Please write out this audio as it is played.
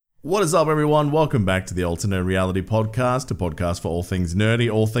What is up, everyone? Welcome back to the Alternate Reality Podcast, a podcast for all things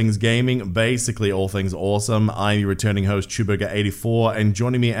nerdy, all things gaming, basically all things awesome. I'm your returning host, Chewburger84, and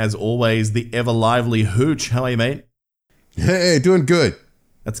joining me, as always, the ever-lively Hooch. How are you, mate? Hey, doing good.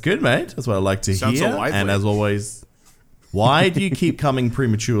 That's good, mate. That's what I like to Sounds hear. so lively. And as always, why do you keep coming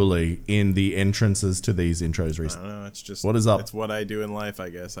prematurely in the entrances to these intros I recently? don't know. It's just What is up? It's what I do in life, I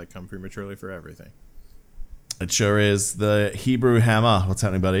guess. I come prematurely for everything. It sure is. The Hebrew Hammer. What's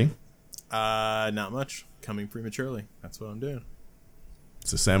happening, buddy? Not much. Coming prematurely. That's what I'm doing.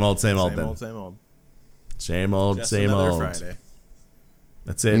 So same old then. Same old. Same old, Just same another old. Friday.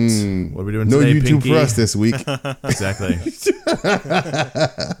 That's it. What are we doing No today, YouTube Pinky? for us this week. Exactly. I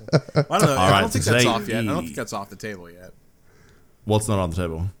don't know. All I right, don't think so that's today- off yet. I don't think that's off the table yet. What's not on the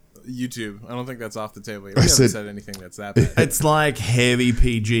table? YouTube. I don't think that's off the table yet. I We haven't said- said anything that's that bad. It's like heavy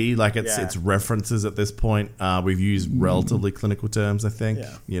PG, like it's Yeah. it's references at this point. We've used relatively clinical terms, I think.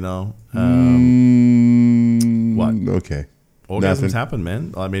 Yeah. You know, what? Okay. Orgasms Nothing. happen,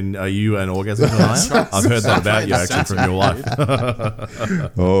 man. I mean, are you an orgasm denier? I've heard that about you actually from your wife.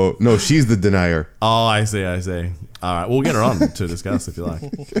 Oh, no, she's the denier. Oh, I see. All right, we'll get her on to discuss if you like.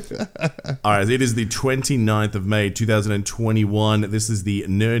 All right, it is the 29th of May, 2021. This is the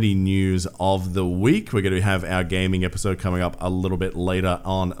nerdy news of the week. We're going to have our gaming episode coming up a little bit later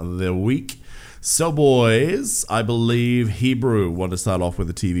on the week. So, boys, I believe Hebrew wanted to start off with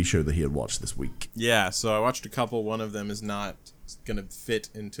a TV show that he had watched this week. Yeah, so I watched a couple. One of them is not going to fit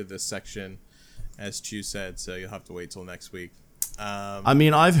into this section, as Chew said, so you'll have to wait till next week. I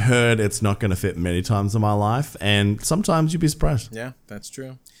mean, I've heard it's not going to fit many times in my life, and sometimes you'd be surprised. Yeah, that's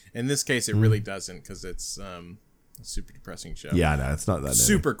true. In this case, it really doesn't, because it's a super depressing show. Yeah, no, it's not that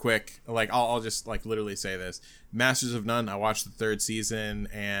Super quick. Like, I'll just like literally say this: Masters of None. I watched the third season,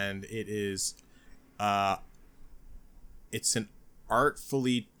 and it is, it's an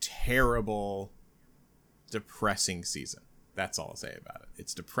artfully terrible, depressing season. That's all I'll say about it.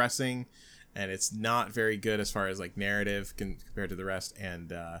 It's depressing, and it's not very good as far as like narrative compared to the rest.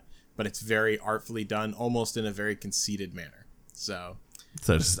 And but it's very artfully done, almost in a very conceited manner. So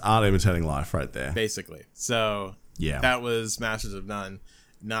just art imitating life right there. basically, so Yeah. that was Masters of None.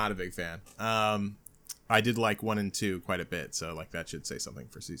 Not a big fan. I did like 1 and 2 quite a bit, so like that should say something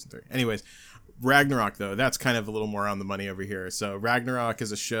for season 3. Anyways, Ragnarok though, that's kind of a little more on the money over here. So Ragnarok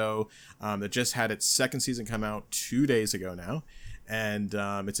is a show that just had its second season come out 2 days ago now, and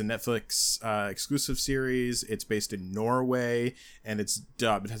it's a Netflix exclusive series. It's based in Norway, and it's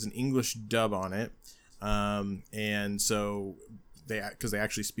dubbed. It has an English dub on it, and so because they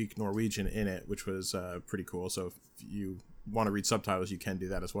actually speak Norwegian in it, which was pretty cool. So if you want to read subtitles, you can do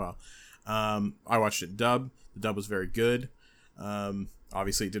that as well. I watched it dub. The dub was very good.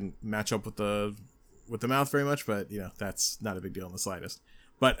 Obviously it didn't match up with the mouth very much, but you know, that's not a big deal in the slightest.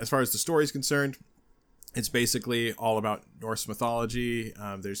 But as far as the story is concerned, it's basically all about Norse mythology.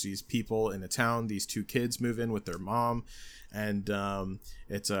 There's these people in a town. These two kids move in with their mom, and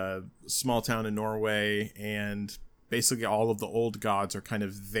it's a small town in Norway, and basically all of the old gods are kind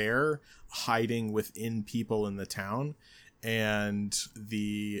of there, hiding within people in the town. And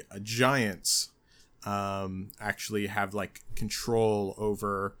the giants actually have like control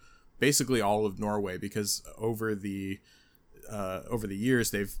over basically all of Norway, because over the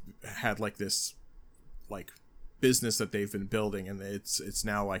years they've had like this like business that they've been building, and it's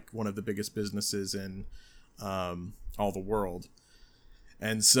now like one of the biggest businesses in all the world.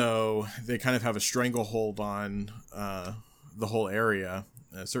 And so they kind of have a stranglehold on the whole area,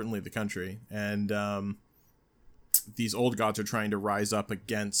 certainly the country. And these old gods are trying to rise up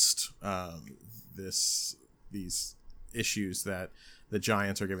against these issues that the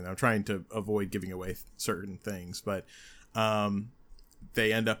giants are giving them. I'm trying to avoid giving away certain things, but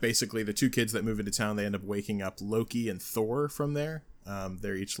they end up basically, the two kids that move into town, they end up waking up Loki and Thor from there.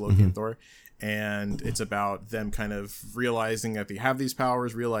 They're each Loki and Thor. And it's about them kind of realizing that they have these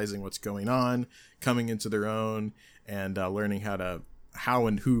powers, realizing what's going on, coming into their own, and learning how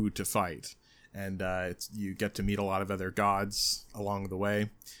and who to fight. And you get to meet a lot of other gods along the way,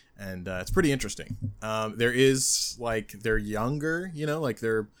 and it's pretty interesting. There is like, they're younger, you know, like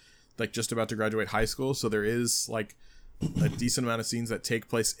they're like just about to graduate high school, so there is like a decent amount of scenes that take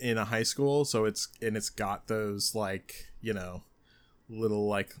place in a high school. So it's got those like, you know, little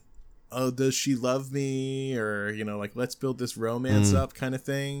like, oh, does she love me, or you know, like, let's build this romance up kind of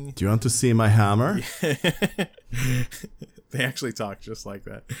thing. Do you want to see my hammer? They actually talk just like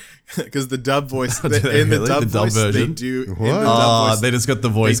that, because the dub voice Do they in the really? dub The dub voice version? they do. What? In the dub voice, They just got the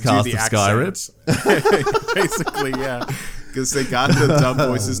voice they do cast the of Skyrim. accents. Basically, yeah. because they got the dub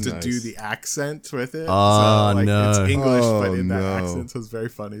voices to Nice. do the accent with it. Oh, It's no. English, but Oh, in that no. accent, so it's very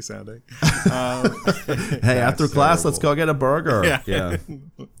funny sounding. Hey, after class, let's go get a burger. Yeah.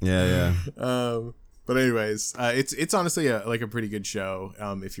 Yeah. But anyways, it's honestly a pretty good show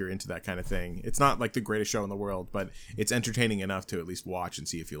if you're into that kind of thing. It's not like the greatest show in the world, but it's entertaining enough to at least watch and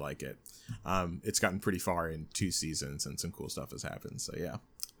see if you like it. It's gotten pretty far in 2 seasons and some cool stuff has happened. So yeah,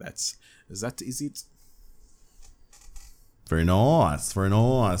 is that easy? Very nice.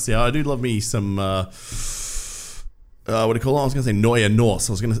 Yeah, I do love me some. What do you call it? I was going to say Neue Norse.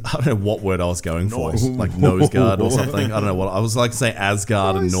 I don't know what word I was going for. Norse. Like nose guard or something. I don't know what. I was like to say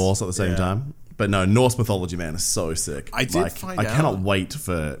Asgard and Norse at the same time. But no, Norse mythology, man, is so sick. I did find I out. cannot wait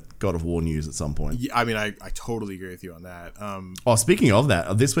for God of War news at some point. Yeah, I mean, I totally agree with you on that. Oh, speaking of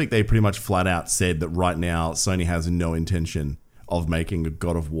that, this week they pretty much flat out said that right now Sony has no intention of making a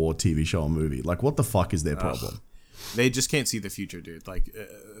God of War TV show or movie. Like, what the fuck is their problem? They just can't see the future, dude. Like,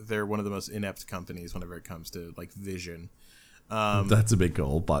 they're one of the most inept companies whenever it comes to like vision. That's a big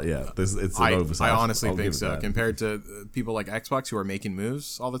goal, but yeah, it's an oversight. I honestly I'll think give it so. that. Compared to people like Xbox who are making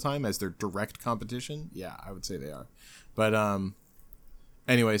moves all the time as their direct competition, yeah, I would say they are. But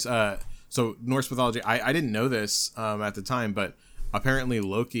anyways, so Norse mythology, I didn't know this at the time, but apparently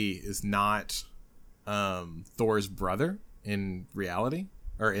Loki is not Thor's brother in reality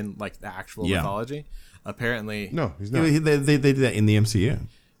or in like the actual mythology. Apparently, No, he's not. They did that in the MCU.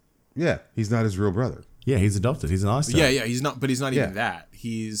 Yeah, he's not his real brother. Yeah, he's adopted. He's an ice yeah, he's not, but he's not even Yeah. that.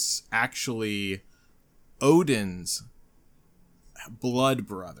 He's actually Odin's blood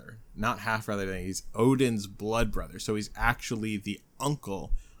brother, not half brother. He's Odin's blood brother. So he's actually the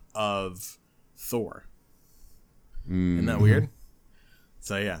uncle of Thor. Isn't that weird?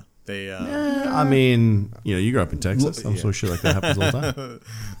 So yeah, they. I mean, you grew up in Texas. I'm so sure like that happens all the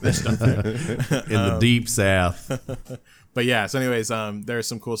time. In the deep south. But yeah, so anyways, there's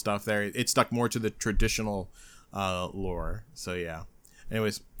some cool stuff there. It stuck more to the traditional lore. So yeah.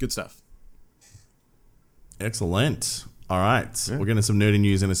 Anyways, good stuff. Excellent. All right. We'll get into some nerdy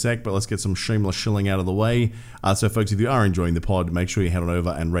news in a sec, but let's get some shameless shilling out of the way. So folks, if you are enjoying the pod, make sure you head on over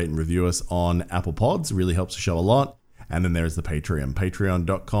and rate and review us on Apple Pods. It really helps the show a lot. And then there's the Patreon,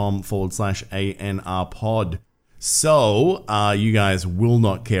 patreon.com/ANR pod. So you guys will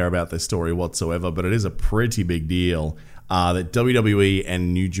not care about this story whatsoever, but it is a pretty big deal. That WWE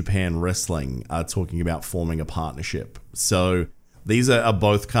and New Japan Wrestling are talking about forming a partnership. So these are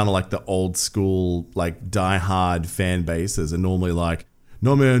both kind of like the old school, like diehard fan bases, and normally like,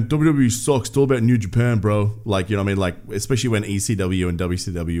 no man, WWE sucks. It's all about New Japan, bro. Like, you know what I mean? Like, especially when ECW and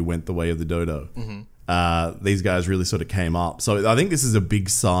WCW went the way of the dodo. These guys really sort of came up. So I think this is a big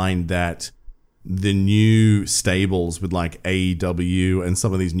sign that the new stables with like AEW and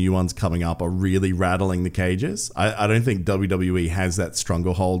some of these new ones coming up are really rattling the cages. I don't think WWE has that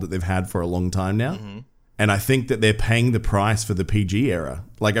stronger hold that they've had for a long time now. And I think that they're paying the price for the PG era.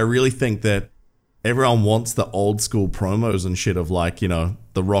 Like, I really think that everyone wants the old school promos and shit of like, The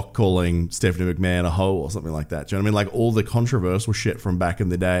Rock calling Stephanie McMahon a hoe or something like that. Do you know what I mean? Like all the controversial shit from back in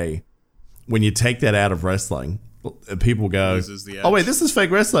the day. When you take that out of wrestling, people go, oh wait, this is fake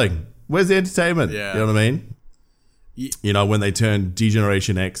wrestling. Where's the entertainment? Yeah. You know what I mean? When they turn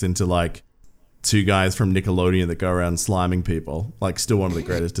D-Generation X into like two guys from Nickelodeon that go around sliming people, like still one of the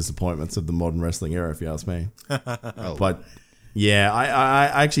greatest disappointments of the modern wrestling era, if you ask me. But yeah,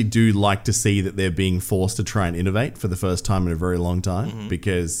 I actually do like to see that they're being forced to try and innovate for the first time in a very long time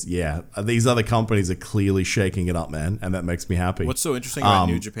because, these other companies are clearly shaking it up, man, and that makes me happy. What's so interesting about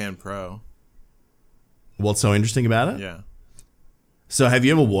New Japan Pro? What's so interesting about it? Yeah. So have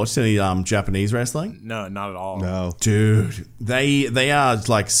you ever watched any Japanese wrestling? No, not at all. No. Dude, they are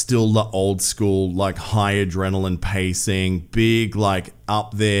like still the old school, like high adrenaline pacing, big, like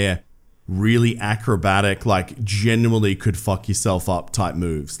up there, really acrobatic, like genuinely could fuck yourself up type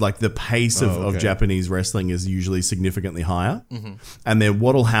moves. Like the pace of Japanese wrestling is usually significantly higher. And then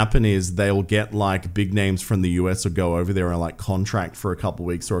what'll happen is they'll get like big names from the US will go over there and like contract for a couple of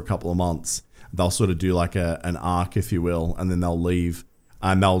weeks or a couple of months. They'll sort of do like an arc, if you will, and then they'll leave.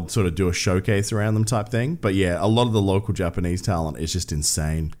 And they'll sort of do a showcase around them type thing. But yeah, a lot of the local Japanese talent is just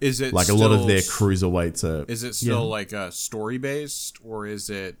insane. Is it like a lot of their cruiserweights are... Is it still like story based, or is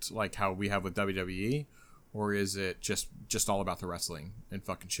it like how we have with WWE, or is it just all about the wrestling and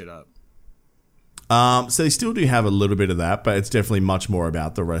fucking shit up? So they still do have a little bit of that, but it's definitely much more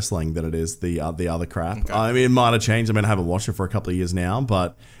about the wrestling than it is the other crap. Okay. I mean, it might have changed. I mean, I haven't watched it for a couple of years now,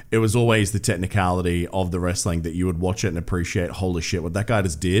 but it was always the technicality of the wrestling that you would watch it and appreciate. Holy shit, what that guy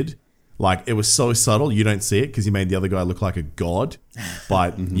just did. Like, it was so subtle, you don't see it because he made the other guy look like a god.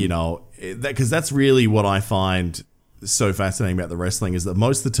 But, because that's really what I find so fascinating about the wrestling is that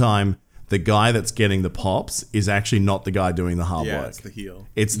most of the time, the guy that's getting the pops is actually not the guy doing the hard work. It's the heel.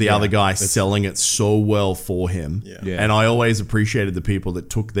 It's the other guy selling it so well for him. Yeah. And I always appreciated the people that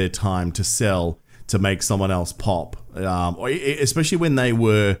took their time to sell to make someone else pop, especially when they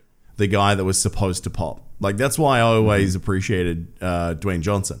were the guy that was supposed to pop. Like, that's why I always appreciated Dwayne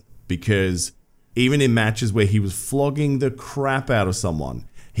Johnson, because even in matches where he was flogging the crap out of someone,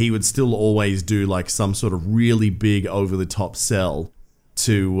 he would still always do like some sort of really big over the top sell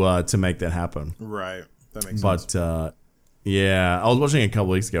to make that happen. Right. That makes sense. But I was watching a couple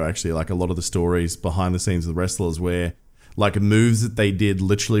weeks ago actually, like a lot of the stories behind the scenes of the wrestlers where like moves that they did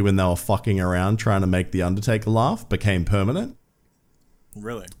literally when they were fucking around trying to make the Undertaker laugh became permanent.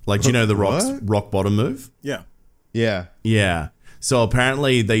 Really? Like, do you know the rock bottom move? Yeah. Yeah. Yeah. So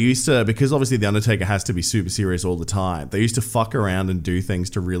apparently they used to, because obviously the Undertaker has to be super serious all the time, they used to fuck around and do things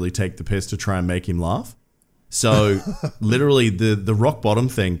to really take the piss to try and make him laugh. So literally the rock bottom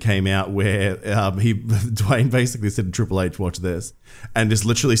thing came out where Dwayne basically said to Triple H, watch this, and just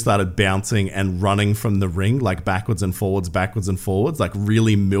literally started bouncing and running from the ring like backwards and forwards, like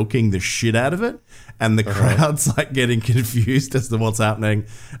really milking the shit out of it. And the crowd's like getting confused as to what's happening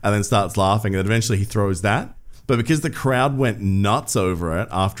and then starts laughing. And then eventually he throws that. But because the crowd went nuts over it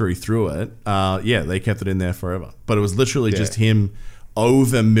after he threw it, they kept it in there forever. But it was literally just him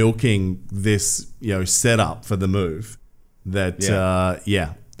over milking this, setup for the move that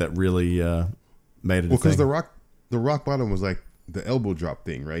that really made it. Well, because the rock bottom was like the elbow drop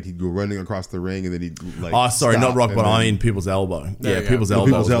thing, right? He'd go running across the ring and then heuld like. Oh, sorry, not rock bottom. I mean people's elbow. People's elbow.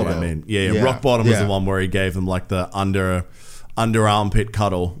 People's elbow. I mean, rock bottom was the one where he gave them like the under armpit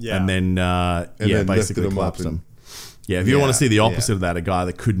cuddle, and then basically collapsed him. Yeah, if you want to see the opposite of that, a guy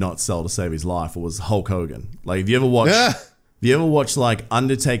that could not sell to save his life, it was Hulk Hogan. Like, if you ever watch. Have you ever watched like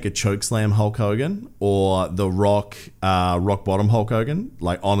Undertaker chokeslam Hulk Hogan or the Rock bottom Hulk Hogan?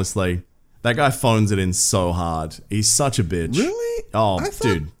 Like, honestly, that guy phones it in so hard. He's such a bitch. Really? Oh,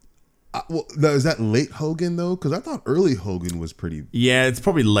 dude. Is that late Hogan though? Because I thought early Hogan was pretty. Yeah, it's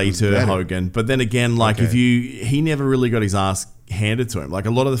probably later Hogan. But then again, like he never really got his ass handed to him. Like,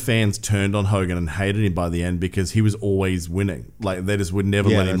 a lot of the fans turned on Hogan and hated him by the end because he was always winning. Like, they just would never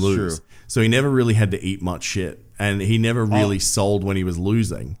let him lose. True. So he never really had to eat much shit. And he never really sold when he was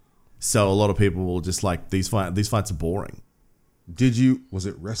losing. So a lot of people will just like, these fights are boring. Was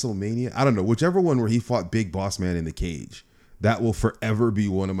it WrestleMania? I don't know. Whichever one where he fought Big Boss Man in the cage. That will forever be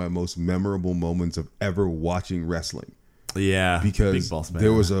one of my most memorable moments of ever watching wrestling. Yeah. Because Big Boss Man.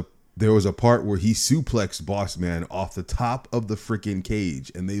 there was a part where he suplexed Boss Man off the top of the freaking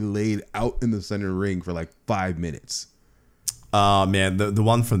cage and they laid out in the center ring for like 5 minutes. Man, the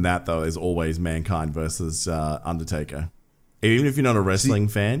one from that though is always Mankind versus Undertaker. Even if you're not a wrestling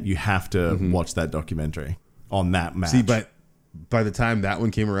fan, you have to watch that documentary on that match. See, but by the time that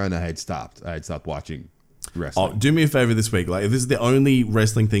one came around, I had stopped watching wrestling. Oh, do me a favor this week. Like, if this is the only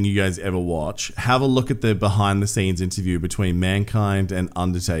wrestling thing you guys ever watch, have a look at the behind the scenes interview between Mankind and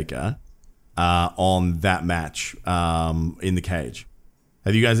Undertaker on that match in the cage.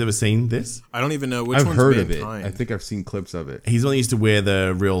 Have you guys ever seen this? I don't even know which I've one's heard Mankind. of it. I think I've seen clips of it. He's the one who used to wear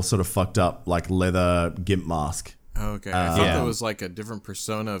the real sort of fucked up like leather gimp mask. Okay, I thought that was like a different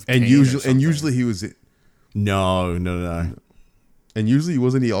persona of and Kane usually he was. No. And usually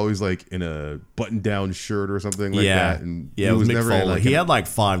wasn't he always like in a button-down shirt or something like that? And it was Mick never Foley. like he had like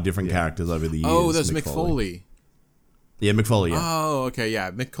 5 different characters over the years. Oh, that's Mick Foley. Yeah, Mick Foley. Yeah. Oh, okay,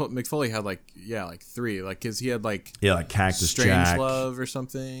 yeah. Mick Foley had like 3, like because he had like like Cactus Jack, Strangelove or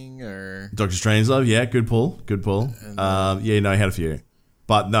something, or Dr. Strangelove. Yeah, good pull. And, he had a few,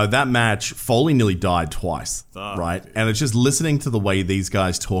 but no, that match Foley nearly died twice, right? And it's just listening to the way these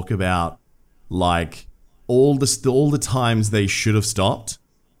guys talk about like all the times they should have stopped,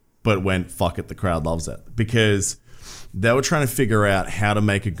 but went fuck it, the crowd loves it, because they were trying to figure out how to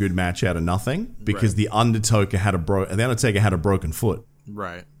make a good match out of nothing because the Undertaker had a broken foot.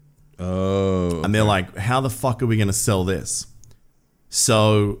 Right. Oh. Okay. And they're like, how the fuck are we going to sell this?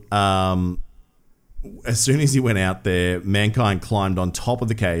 So, as soon as he went out there, Mankind climbed on top of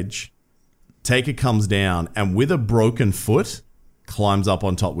the cage. Taker comes down and with a broken foot climbs up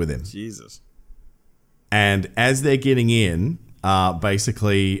on top with him. Jesus. And as they're getting in,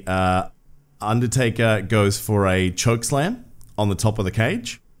 basically, Undertaker goes for a choke slam on the top of the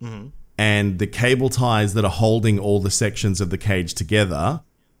cage, and the cable ties that are holding all the sections of the cage together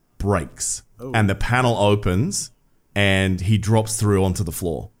breaks, and the panel opens, and he drops through onto the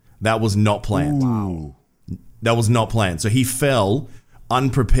floor. That was not planned. Wow. That was not planned. So he fell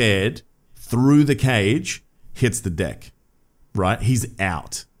unprepared through the cage, hits the deck. Right? He's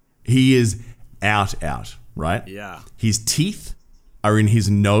out. He is out. right? Yeah. His teeth are in his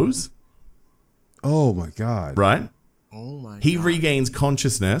nose, Oh my God. right? Oh my He God. regains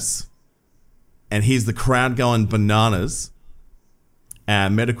consciousness, and here's the crowd going bananas.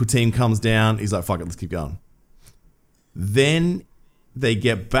 Medical team comes down. He's like, fuck it, let's keep going. Then they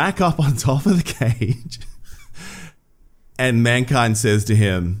get back up on top of the cage, and Mankind says to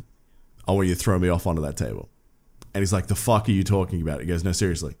him, I want you to throw me off onto that table. And he's like, the fuck are you talking about? He goes, no,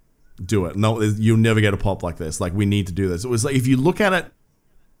 seriously, do it. No, you'll never get a pop like this. Like, we need to do this. It was like, if you look at it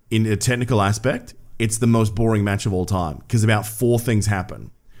in a technical aspect, it's the most boring match of all time because about 4 things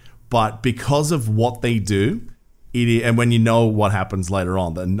happen. But because of what they do, and when you know what happens later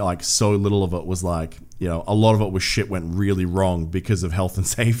on, then like so little of it was like, you know, a lot of it was shit went really wrong because of health and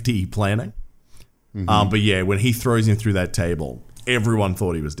safety planning. But yeah, when he throws him through that table, everyone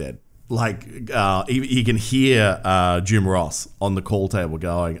thought he was dead. Like, you can hear Jim Ross on the call table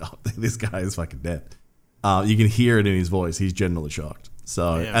going, oh, this guy is fucking dead. You can hear it in his voice. He's genuinely shocked.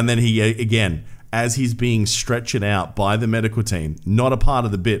 So, and then he, again, as he's being stretched out by the medical team, not a part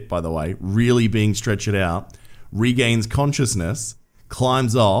of the bit, by the way, really being stretched out, regains consciousness,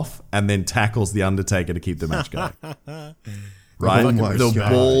 climbs off, and then tackles the Undertaker to keep the match going. Right? Oh my The God.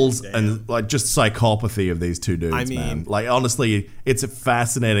 balls and like just psychopathy of these two dudes, I mean, man. Like, honestly, it's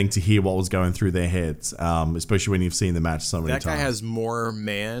fascinating to hear what was going through their heads, especially when you've seen the match so many That times. guy has more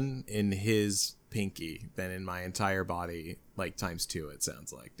man in his pinky than in my entire body, like *2, it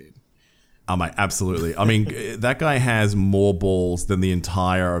sounds like, dude. Oh, mate, absolutely. I mean, that guy has more balls than the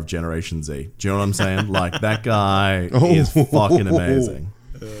entire of Generation Z. Do you know what I'm saying? Like, that guy is fucking amazing.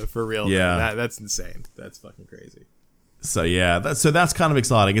 For real, Yeah. man. That's insane. That's fucking crazy. So yeah, that's kind of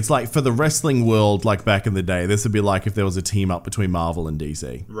exciting. It's like for the wrestling world, like back in the day, this would be like if there was a team up between Marvel and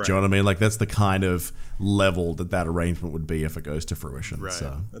DC. Right. Do you know what I mean? Like that's the kind of level that arrangement would be if it goes to fruition. Right.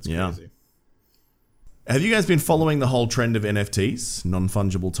 So, That's yeah. crazy. Have you guys been following the whole trend of NFTs,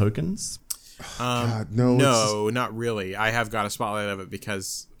 non-fungible tokens? God, no. No, not really. I have got a spotlight of it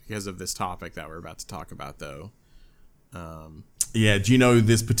because of this topic that we're about to talk about, though. Yeah. Do you know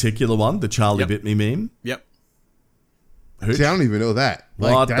this particular one, the Charlie Yep. Bit Me meme? Yep. Hooch? See, I don't even know that.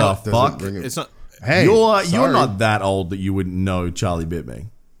 What that the doesn't fuck? ring a- It's not. Hey, You're sorry. not that old that you wouldn't know Charlie Bit Me.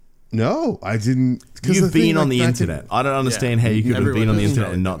 No, I didn't. 'Cause You've thing, been on like, the back internet. I don't understand how you could have Everyone been on the knows internet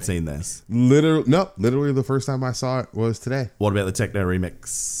Charlie and Bit not Me. seen this. Literally the first time I saw it was today. What about the Techno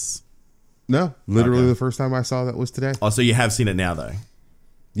remix? No, literally Okay. the first time I saw that was today. Oh, so you have seen it now, though?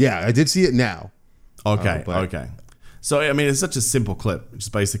 Yeah, I did see it now. Okay, but- okay. So, I mean, it's such a simple clip.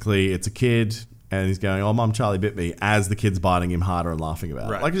 Just basically, it's a kid, and he's going, oh, Mum, Charlie bit me, as the kid's biting him harder and laughing about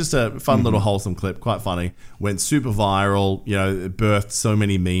it. Right. Like, just a fun little wholesome clip, quite funny. Went super viral, you know, it birthed so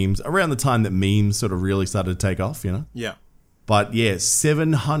many memes. Around the time that memes sort of really started to take off, you know? Yeah. But yeah,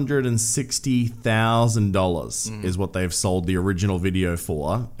 $760,000 is what they've sold the original video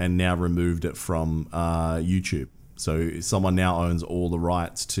for, and now removed it from YouTube. So someone now owns all the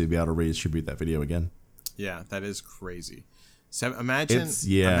rights to be able to redistribute that video again. Yeah, that is crazy. So imagine,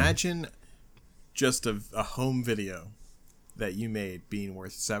 yeah. imagine just a home video that you made being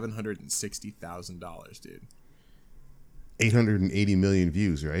worth $760,000, dude. 880 million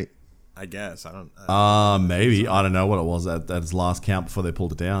views, right? I guess I don't. Maybe. I don't know what it was at its last count before they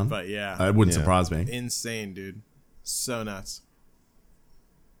pulled it down. But yeah, It wouldn't Yeah. surprise me. insane, dude. So nuts.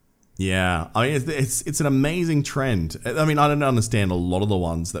 Yeah, I mean, it's an amazing trend. I mean, I don't understand a lot of the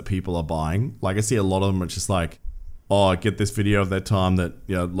ones that people are buying. Like, I see a lot of them. It's just like, oh, get this video of that time that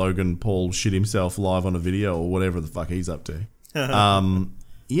Logan Paul shit himself live on a video or whatever the fuck he's up to.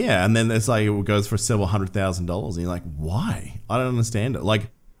 Yeah, and then it's like it goes for several $100,000, and you're like, why? I don't understand it. Like,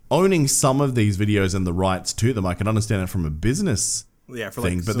 owning some of these videos and the rights to them, I can understand it from a business Yeah, for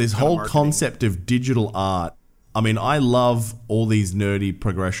thing, like but some this kind of whole marketing. concept of digital art, I mean, I love all these nerdy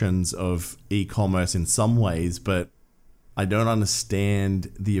progressions of e-commerce in some ways, but I don't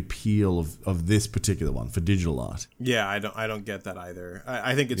understand the appeal of this particular one for digital art. Yeah, I don't get that either.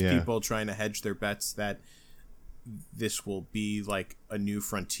 I think it's Yeah. people trying to hedge their bets that this will be like a new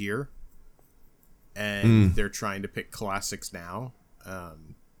frontier, and they're trying to pick classics now.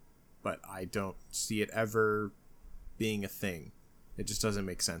 But I don't see it ever being a thing. It just doesn't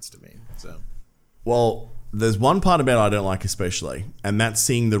make sense to me. So, Well, there's one part about it I don't like especially, and that's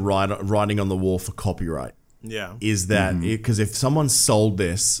seeing the writing on the wall for copyright. yeah, Is that because if someone sold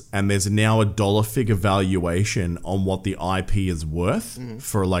this and there's now a dollar figure valuation on what the IP is worth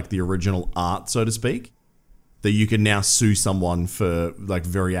for like the original art, so to speak, that you can now sue someone for like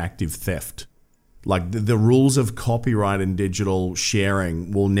very active theft Like the rules of copyright and digital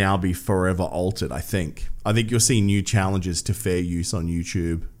sharing will now be forever altered, I think. I think you'll see new challenges to fair use on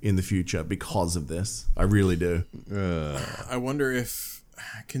YouTube in the future because of this. I really do. I wonder if,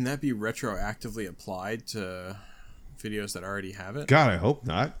 can that be retroactively applied to videos that already have it? God, I hope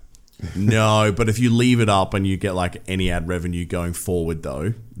not. No, but if you leave it up and you get like any ad revenue going forward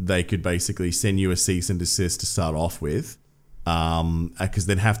though, they could basically send you a cease and desist to start off with. Because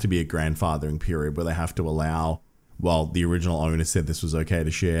there'd have to be a grandfathering period where they have to allow, well, the original owner said this was okay to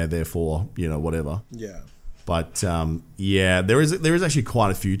share, therefore, whatever. Yeah. But yeah, there is actually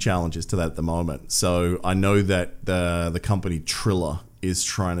quite a few challenges to that at the moment. So I know that the company Triller is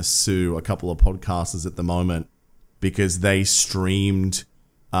trying to sue a couple of podcasters at the moment because they streamed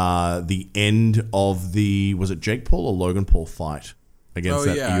the end of was it Jake Paul or Logan Paul fight against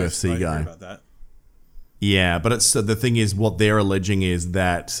UFC guy. About that. Yeah, but the thing is, what they're alleging is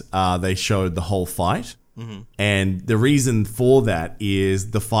that they showed the whole fight. Mm-hmm. And the reason for that is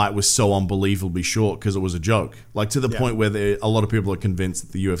the fight was so unbelievably short because it was a joke. Like to the point where a lot of people are convinced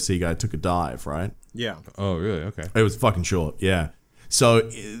that the UFC guy took a dive, right? Yeah. Oh, really? Okay. It was fucking short, yeah. So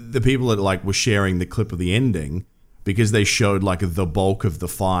the people that like were sharing the clip of the ending because they showed like the bulk of the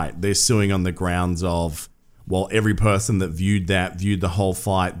fight, they're suing on the grounds of, well, every person that viewed the whole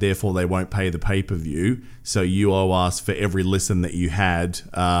fight, therefore they won't pay the pay-per-view. So you owe us for every listen that you had,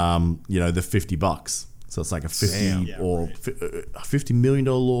 the $50. So it's like a $50 million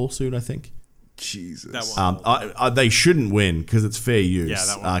lawsuit, I think. Jesus. That one they shouldn't win because it's fair use.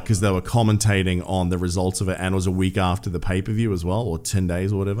 Yeah, because they were commentating on the results of it, and it was a week after the pay-per-view as well, or 10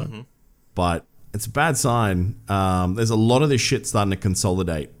 days or whatever. Mm-hmm. But it's a bad sign. There's a lot of this shit starting to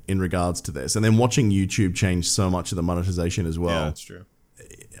consolidate in regards to this. And then watching YouTube change so much of the monetization as well. Yeah, that's true.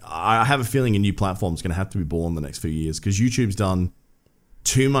 I have a feeling a new platform is going to have to be born the next few years because YouTube's done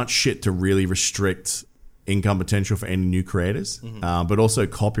too much shit to really restrict income potential for any new creators, but also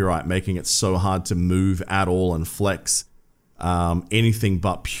copyright, making it so hard to move at all and flex anything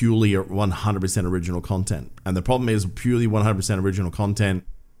but purely 100% original content. And the problem is purely 100% original content,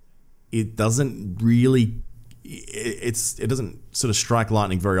 it doesn't really, it doesn't sort of strike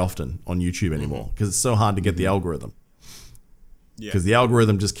lightning very often on YouTube anymore because it's so hard to get the algorithm. Because the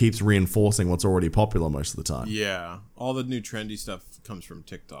algorithm just keeps reinforcing what's already popular most of the time. Yeah. All the new trendy stuff comes from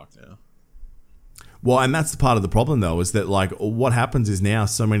TikTok now. Well, and that's the part of the problem, though, is that like what happens is now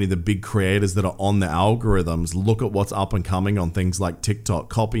so many of the big creators that are on the algorithms look at what's up and coming on things like TikTok,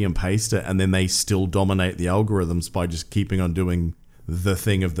 copy and paste it, and then they still dominate the algorithms by just keeping on doing the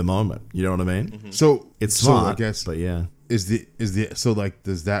thing of the moment. You know what I mean? Mm-hmm. So it's smart, I guess, but yeah.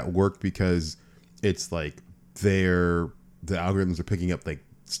 Does that work because it's like the algorithms are picking up like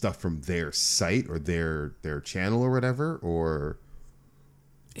stuff from their site or their channel or whatever, or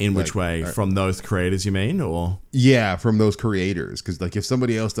in which way? From those creators, you mean, or from those creators? Because like if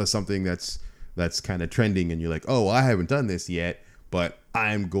somebody else does something that's kind of trending and you're like, oh, well, I haven't done this yet, but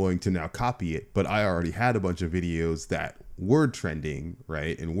I'm going to now copy it, but I already had a bunch of videos that were trending,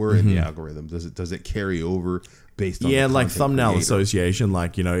 right, and were in the algorithm. Does it carry over based on like thumbnail association?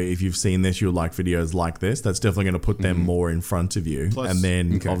 Like, if you've seen this, you'll like videos like this. That's definitely going to put them more in front of you. Plus, and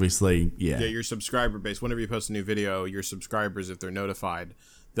then obviously, your subscriber base. Whenever you post a new video, your subscribers, if they're notified,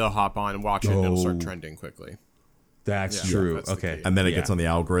 they'll hop on and watch it and it'll start trending quickly. That's true. That's okay. And then it gets on the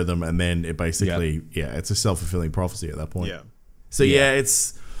algorithm, and then it basically, it's a self-fulfilling prophecy at that point. Yeah. So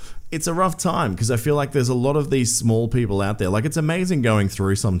it's a rough time because I feel like there's a lot of these small people out there. Like it's amazing going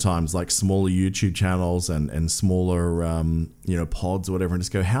through sometimes like smaller YouTube channels and smaller, pods or whatever, and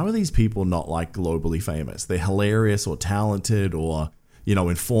just go, how are these people not like globally famous? They're hilarious or talented or,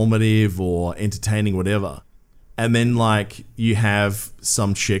 informative or entertaining, whatever. And then like you have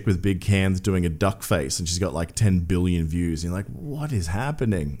some chick with big cans doing a duck face and she's got like 10 billion views. And you're like, what is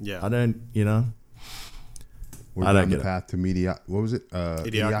happening? Yeah. I don't, We're I don't down the get path to what was it?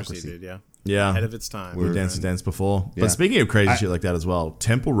 Idiocracy did, yeah. Yeah. Ahead of its time. We danced the dance before. Yeah. But speaking of crazy shit like that as well,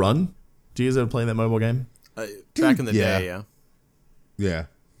 Temple Run. Do you guys ever play that mobile game? Back in the day, yeah. Yeah.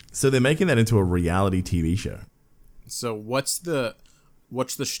 So they're making that into a reality TV show. So what's the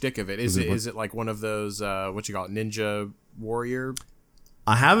shtick of it? Is it like one of those Ninja Warrior?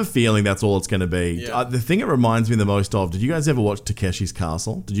 I have a feeling that's all it's going to be. Yeah. The thing it reminds me the most of, did you guys ever watch Takeshi's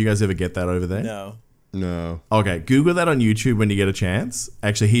Castle? Did you guys ever get that over there? No. Okay, Google that on YouTube when you get a chance.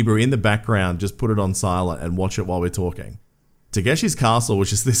 Actually, Hebrew, in the background, just put it on silent and watch it while we're talking. Takeshi's Castle,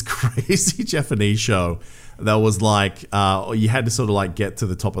 which is this crazy Japanese show that was like, you had to sort of like get to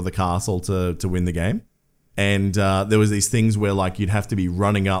the top of the castle to win the game. And there was these things where like you'd have to be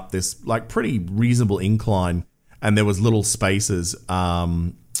running up this like pretty reasonable incline, and there was little spaces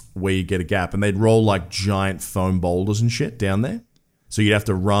where you get a gap, and they'd roll like giant foam boulders and shit down there. So you'd have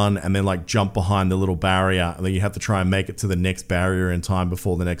to run and then like jump behind the little barrier, and then you have to try and make it to the next barrier in time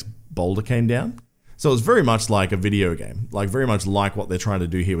before the next boulder came down. So it was very much like a video game, like very much like what they're trying to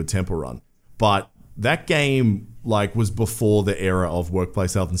do here with Temple Run. But that game like was before the era of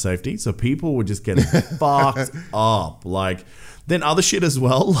workplace health and safety, so people were just getting fucked up. Like then other shit as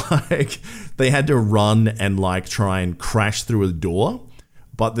well, like they had to run and like try and crash through a door.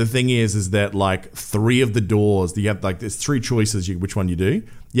 But the thing is that like 3 of the doors, you have like there's 3 choices which one you do.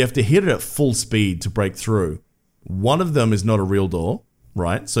 You have to hit it at full speed to break through. One of them is not a real door,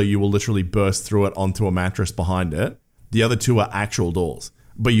 right? So you will literally burst through it onto a mattress behind it. The other 2 are actual doors,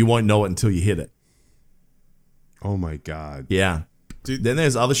 but you won't know it until you hit it. Oh my God. Yeah. Dude, then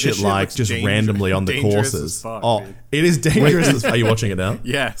there's other shit like just randomly on the dangerous courses. as fuck, Oh, dude. it is dangerous. Are you watching it now?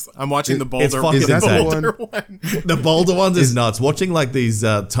 Yes, I'm watching the boulder. It's fucking Is that the boulder one? The boulder ones is nuts. Watching like these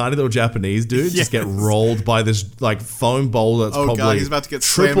tiny little Japanese dudes just get rolled by this like foam boulder that's Oh probably god, he's about to get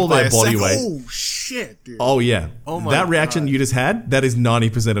triple slammed by their a body sec- weight. Oh shit, dude. Oh yeah. Oh my that reaction God. you just had, that is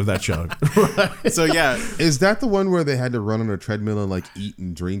 90% of that show. Right? So yeah, Is that the one where they had to run on a treadmill and like eat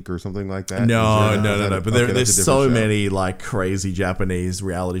and drink or something like that? No. Is that But okay, there's that's a so different show. many like crazy Japanese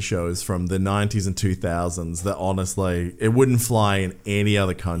reality shows from the 90s and 2000s that honestly, it wouldn't fly in any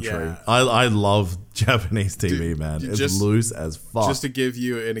other country. Yeah. I love Japanese TV, man. It's just- loose as fuck. just to give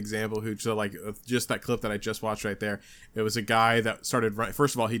you an example, who so like just that clip that I just watched right there, it was a guy that started running.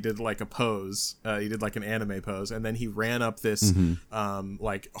 First of all, he did like a pose. He did like an anime pose, and then he ran up this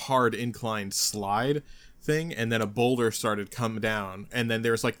like hard inclined slide thing, and then a boulder started come down, and then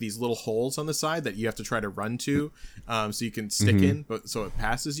there's like these little holes on the side that you have to try to run to, so you can stick in, but so it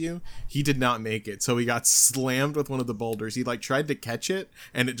passes you. He did not make it, so he got slammed with one of the boulders. He like tried to catch it,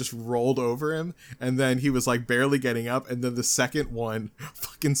 and it just rolled over him, and then he was like barely getting up, and then the second one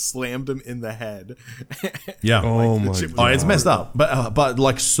fucking slammed him in the head. yeah. Oh the my shit was Oh, it's God. messed up, but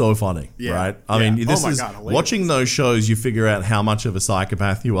like so funny, Yeah. right? I Yeah. mean, this Oh my is God, hilarious. watching those shows. You figure out how much of a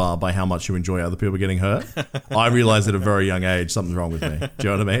psychopath you are by how much you enjoy other people getting hurt. I realized at a very young age something's wrong with me. Do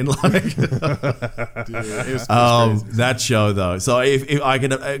you know what I mean? Like, Dude, it was crazy. that show though. So if I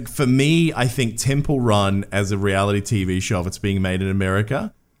can, for me, I think Temple Run as a reality TV show, if it's being made in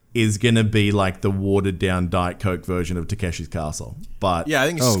America, is gonna be like the watered down Diet Coke version of Takeshi's Castle. But Yeah, I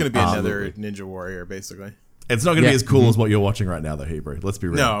think it's just Oh, going to be another absolutely. Ninja Warrior, basically. it's not gonna be Yeah. as cool as what you're watching right now, though, Hebrew. Let's be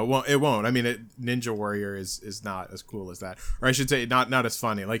real. No, it won't. It won't. I mean, Ninja Warrior is not as cool as that, or I should say, not as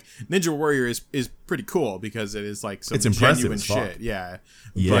funny. Like Ninja Warrior is pretty cool because it is like some It's impressive genuine as fuck. shit. Yeah.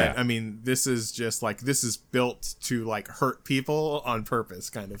 Yeah. But I mean, this is just like this is built to like hurt people on purpose,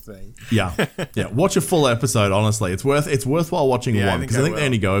 kind of thing. Yeah, yeah. Watch a full episode. Honestly, it's worthwhile watching Yeah, I one think because I I think they will.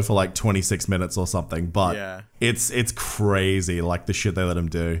 only go for like 26 minutes or something. But Yeah. it's crazy, like the shit they let them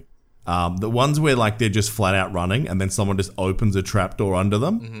do. The ones where like they're just flat out running and then someone just opens a trapdoor under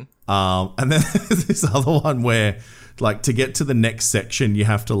them. And then there's this other one where like to get to the next section you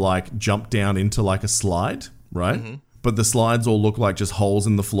have to like jump down into like a slide, right? But the slides all look like just holes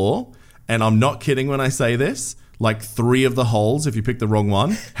in the floor. And I'm not kidding when I say this. Like 3 of the holes, if you pick the wrong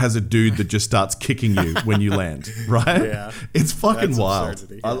one, has a dude that just starts kicking you when you land, right? Yeah. It's fucking That's wild.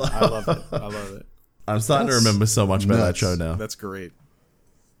 absurdity. I love it. I love it. I'm starting to That's remember so much about that nuts. show now. That's great.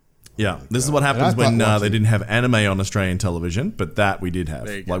 Yeah, this is what And happens I thought when they watching- didn't have anime on Australian television, but that we did have.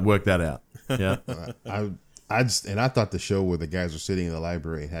 There you go. Like, work that out. Yeah. I thought the show where the guys were sitting in the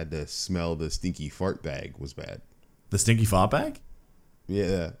library and had to smell the stinky fart bag was bad. The stinky fart bag?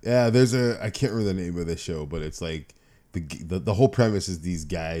 Yeah. There's I can't remember the name of the show, but it's like the whole premise is these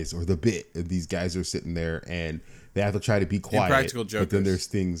guys, or the bit, these guys are sitting there and they have to try to be quiet. Impractical But then Jokers. there's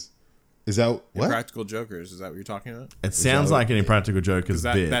things. Is that what? Impractical Jokers. Is that what you're talking about? It sounds that like an Impractical Joker's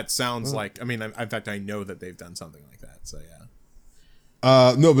That bit. that sounds like. I mean, in fact, I know that they've done something like that. So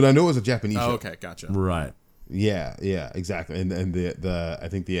yeah. No, but I know it was a Japanese Oh, show. okay, gotcha. Uh, Right. Yeah, exactly. And the I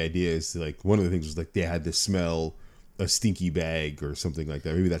think the idea is like one of the things was like they had to smell a stinky bag or something like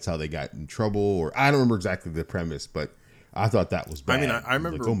that. Maybe that's how they got in trouble, or I don't remember exactly the premise, but I thought that was bad. I mean, I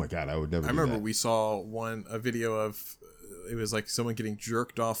remember. Like, oh my god, I would never. I do remember that. we saw a video of it was like someone getting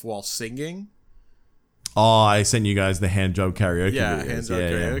jerked off while singing. Oh, I sent you guys the hand job karaoke Yeah, videos. hands up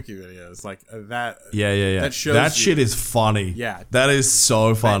karaoke videos like that. Yeah. That shows that you- shit is funny. Yeah. That is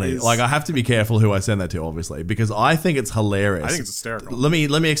so funny. is- Like, I have to be careful who I send that to, obviously, because I think it's hilarious. I think it's hysterical. Let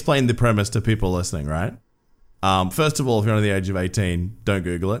me explain the premise to people listening, right? First of all, if you're under the age of 18, don't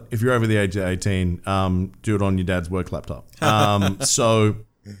Google it. If you're over the age of 18, do it on your dad's work laptop. So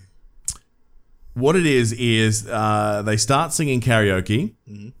what it is they start singing karaoke,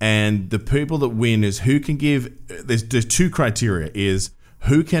 and the people that win is who can give. There's 2 criteria: is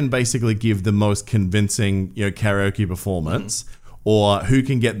who can basically give the most convincing, karaoke performance, or who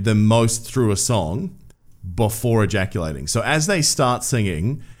can get the most through a song before ejaculating. So as they start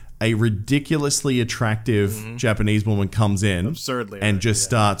singing, a ridiculously attractive Japanese woman comes in Absurdly and just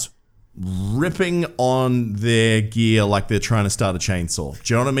starts ripping on their gear like they're trying to start a chainsaw.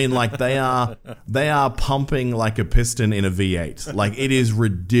 Do you know what I mean? Like they are pumping like a piston in a V8. Like it is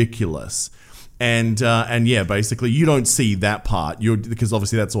ridiculous. And yeah, basically you don't see that part. Because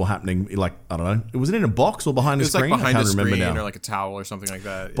obviously that's all happening. Like I don't know, was it in a box or behind a screen? Like behind I can't a remember screen now. or like a towel or something like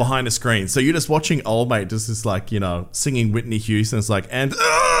that. Yeah. Behind a screen. So you're just watching old mate just this like singing Whitney Houston. It's like and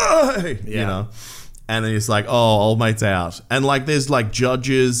and then it's like old mate's out. And like there's like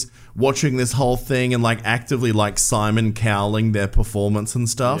judges watching this whole thing and like actively like Simon Cowling their performance and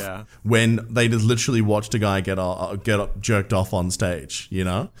stuff when they just literally watched a guy get jerked off on stage.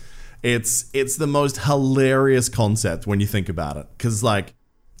 It's the most hilarious concept when you think about it, because like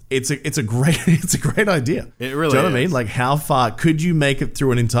it's a great idea. It really Do you know is. what I mean? Like how far could you make it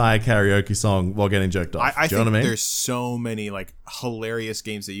through an entire karaoke song while getting jerked off? I Do you know think what I mean? there's so many like hilarious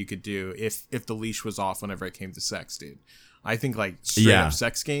games that you could do if the leash was off whenever it came to sex, dude. I think like straight up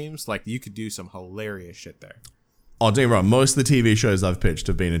sex games, like you could do some hilarious shit there. Oh, don't get me wrong. Most of the TV shows I've pitched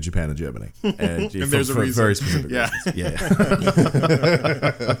have been in Japan and Germany, and there's a for reason. very specific reasons. Yeah.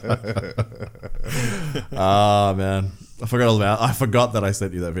 Oh man, I forgot that I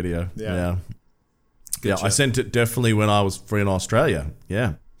sent you that video. Yeah. Yeah, I sent it definitely when I was free in Australia.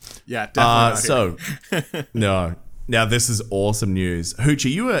 Yeah. Yeah, definitely. So no. Now this is awesome news. Hooch, are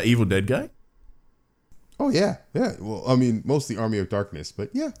you an Evil Dead guy? Oh yeah. Well, I mean, mostly Army of Darkness, but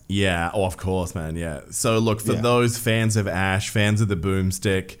yeah. Yeah. Oh, of course, man. Yeah. So look, for those fans of Ash, fans of the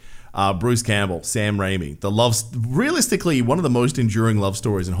Boomstick, Bruce Campbell, Sam Raimi, realistically one of the most enduring love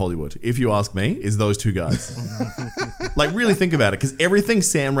stories in Hollywood, if you ask me, is those two guys. Like, really think about it, because everything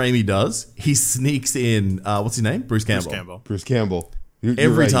Sam Raimi does, he sneaks in. What's his name? Bruce Campbell. Bruce Campbell. You're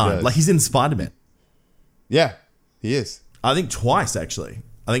Every right, time, like he's in Spider-Man. Yeah, he is. I think twice actually.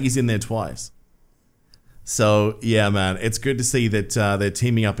 I think he's in there twice. So, yeah, man, it's good to see that they're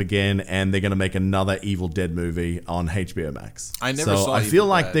teaming up again and they're going to make another Evil Dead movie on HBO Max. I never saw I Evil feel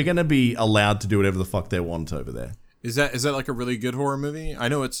like Dead. they're going to be allowed to do whatever the fuck they want over there. Is that like a really good horror movie? I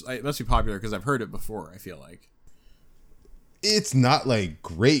know it must be popular because I've heard it before, I feel like. It's not like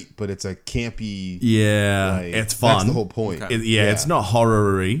great, but it's a campy. Yeah, like, it's fun. That's the whole point. Okay. It's not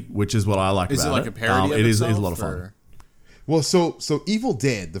horror-y, which is what I like about it. Is it like a parody of it is itself, a lot of fun. or? Well, so Evil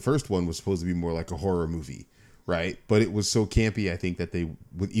Dead, the first one, was supposed to be more like a horror movie, right? But it was so campy, I think, that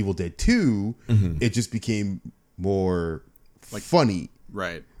with Evil Dead 2, it just became more like funny.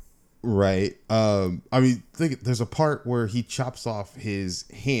 Right. Right. I mean, there's a part where he chops off his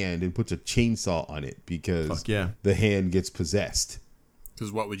hand and puts a chainsaw on it because the hand gets possessed.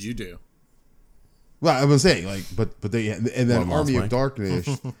 Because what would you do? Well, I was saying, like, but they, and then Army of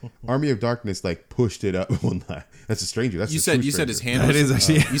Darkness, like pushed it up. Well, not, that's a stranger. That's You a true said his stranger. hand. It is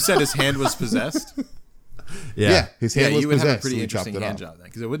actually. You said his hand was possessed. Yeah, his hand was you would possessed. have a pretty so he interesting chopped it hand off. job then,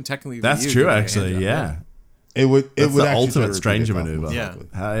 because it wouldn't technically. Be That's you true, doing a actually. hand job, Yeah. It would. It That's would the actually ultimate try to stranger rip it off, maneuver. most Yeah. likely.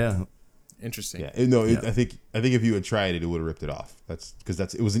 Yeah. Interesting. Yeah. I think if you had tried it, it would have ripped it off. That's because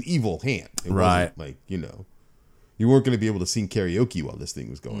it was an evil hand. It Right. wasn't like, you weren't going to be able to sing karaoke while this thing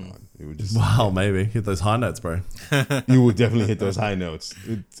was going on. It would just Wow, maybe hit those high notes, bro. you would definitely hit those high notes.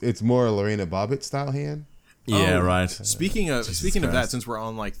 It's more a Lorena Bobbitt style hand. Yeah, right. Speaking of that, Christ. since we're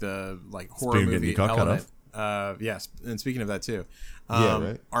on like the horror Speaking of getting movie your cock cut element, yes, and speaking of that too,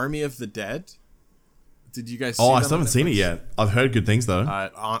 Right. Army of the Dead. Did you guys? See Oh, I that still on haven't seen it Netflix? yet. I've heard good things though.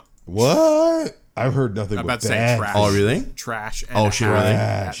 What? I've heard nothing I'm but about to say bad. trash. Oh, really? Trash. And Oh, a shit,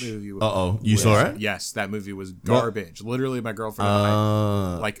 half. really? That movie was Uh-oh. You saw it? Yes, that movie was garbage. Literally, my girlfriend and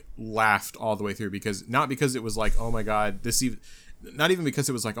I like laughed all the way through not because it was like, oh my god, not even because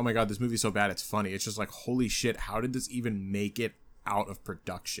it was like, oh my god, this movie's so bad it's funny. It's just like, holy shit, how did this even make it out of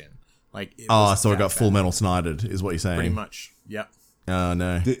production? Like, So it got Full Metal Snided, is what you're saying? pretty much. Yep. Oh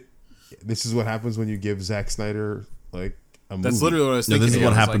no. This is what happens when you give Zack Snyder like a movie. That's literally what I was No, thinking. this is I what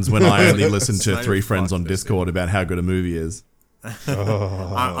was happens like, when I only listen to Snyder 3 friends fucked on this Discord about how good a movie is.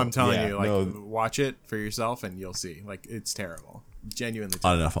 I'm telling yeah, you, like, no. watch it for yourself and you'll see. Like, it's terrible. Genuinely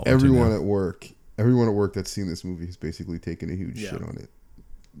I terrible. don't know if I'll watch it Everyone now. at work that's seen this movie has basically taken a huge shit on it.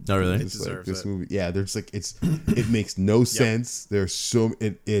 Oh, really? It's like deserves this it. movie. Yeah, there's like it makes no sense. There's so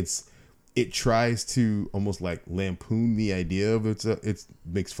it tries to almost like lampoon the idea of it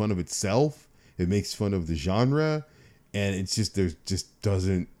makes fun of itself. It makes fun of the genre, and it's just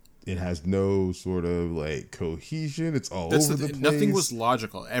doesn't it has no sort of like cohesion. It's all over the place. Nothing was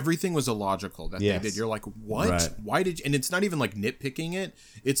logical. Everything was illogical that they did. You're like, what? Right. Why did you? And it's not even like nitpicking it.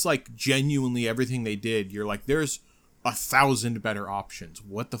 It's like genuinely everything they did. You're like, there's 1,000 better options.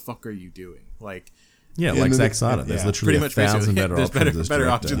 What the fuck are you doing? Like, yeah, like Zack Snyder. There's literally 1,000 better options. There's better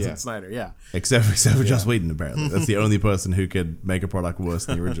options than Snyder. Yeah, except for Joss Whedon. Apparently, that's the only person who could make a product worse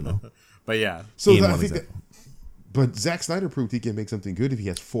than the original. But yeah, so I think that. But Zack Snyder proved he can make something good if he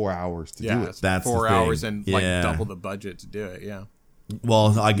has 4 hours to do it. That's 4 hours and like double the budget to do it. Yeah.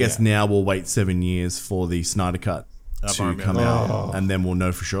 Well, I guess now we'll wait 7 years for the Snyder Cut to come out, and then we'll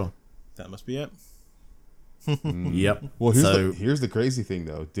know for sure. That must be it. Yep. Well, here's the crazy thing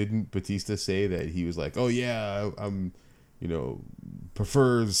though. Didn't Batista say that he was like, "Oh yeah, I'm,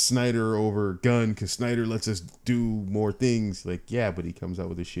 prefers Snyder over Gunn because Snyder lets us do more things." Like, yeah, but he comes out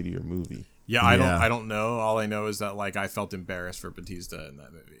with a shittier movie. Yeah, I don't know. All I know is that like I felt embarrassed for Batista in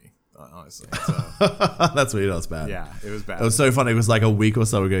that movie. Honestly, so. That's what he does bad. Yeah, it was bad. It was so funny. It was like a week or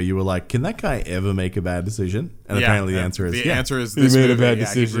so ago. You were like, "Can that guy ever make a bad decision?" And apparently the answer is, the answer is he this made movie. a bad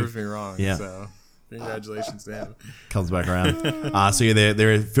decision. He proved me wrong. Yeah. So congratulations to him. Comes back around. So yeah,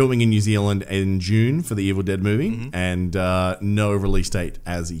 they're filming in New Zealand in June for the Evil Dead movie, and no release date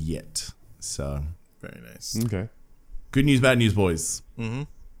as yet. So very nice. Okay. Good news, bad news, boys. Mm-hmm.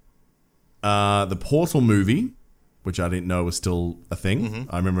 The Portal movie, which I didn't know was still a thing.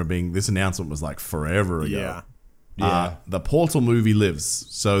 I remember this announcement was like forever ago. Yeah. The Portal movie lives.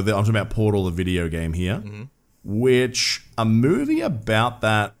 So I'm talking about Portal, the video game here, which a movie about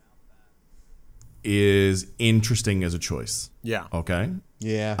that is interesting as a choice. Yeah. Okay.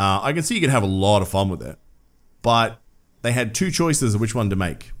 Yeah. I can see you could have a lot of fun with it, but they had two choices of which one to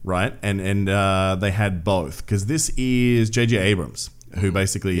make, right? And they had both because this is J.J. Abrams, who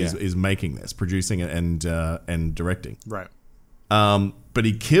basically is making this, producing it and directing. Right. But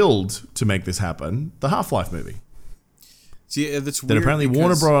he killed to make this happen the Half-Life movie. See, that's that weird. Apparently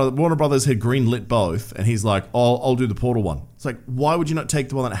Warner Brothers had greenlit both, and he's like, "Oh, I'll do the Portal one." It's like, why would you not take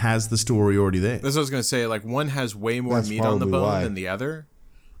the one that has the story already there? That's what I was gonna say. Like, one has way more meat on the bone than the other,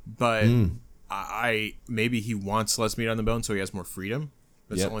 but maybe he wants less meat on the bone, so he has more freedom.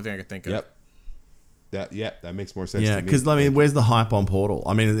 That's the only thing I could think of. That makes more sense. Yeah, because I mean, where's the hype on Portal?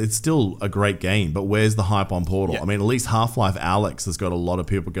 I mean, it's still a great game, but where's the hype on Portal? Yeah. I mean, at least Half-Life Alyx has got a lot of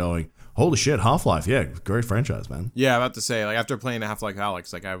people going, "Holy shit, Half-Life! Yeah, great franchise, man." Yeah, I'm about to say, like, after playing Half-Life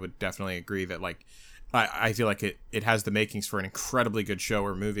Alyx, like, I would definitely agree that, like, I feel like it has the makings for an incredibly good show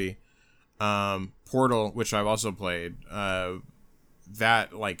or movie. Portal, which I've also played,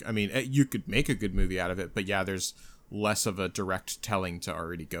 that, like, I mean, you could make a good movie out of it, but yeah, there's less of a direct telling to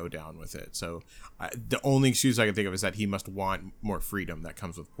already go down with it. So the only excuse I can think of is that he must want more freedom that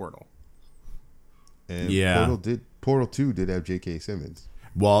comes with Portal. And Portal 2 did have J.K. Simmons.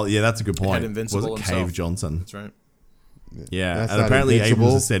 Well, yeah, that's a good point. Invincible Was it Cave himself. Johnson? That's right. Yeah, That's and not apparently Invincible.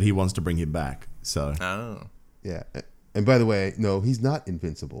 Abrams has said he wants to bring him back. So Yeah. And by the way, no, he's not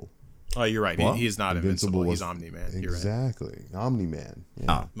invincible. Oh, you're right. What? He's not invincible. He's Omni-Man. You're right. Exactly. Omni-Man.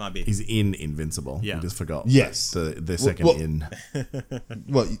 Yeah. He's in Invincible. Yeah. You just forgot. Yes. The second in.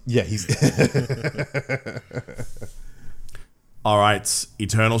 Well, yeah, he's... All right,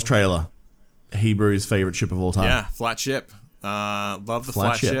 Eternals trailer. Hebrew's favorite ship of all time. Yeah, flat ship. Love the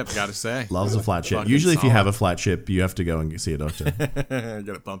flat ship, gotta say. Loves a flat ship. Fucking Usually if you solid. have a flat ship, you have to go and see a doctor. Get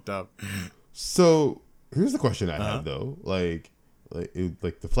it pumped up. So, here's the question I have, though. Like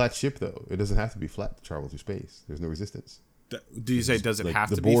the flat ship, though, it doesn't have to be flat to travel through space. There's no resistance. Do you say does it like have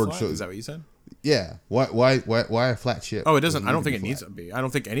the to be board flat? shows- Is that what you said? Yeah. Why a flat ship? Oh, it doesn't. I don't think need it needs flat. to be. I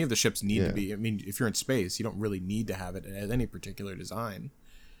don't think any of the ships need to be. I mean, if you're in space, you don't really need to have it as any particular design.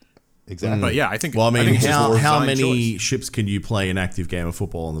 Exactly. But yeah, I think. Well, I mean, think it's just a how design many choice. ships can you play an active game of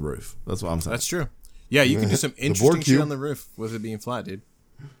football on the roof? That's what I'm saying. That's true. Yeah, you can do some interesting shit on the roof with it being flat, dude.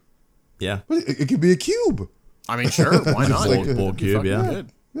 Yeah. But it could be a cube. I mean, sure, why not? like a Borg cube, yeah.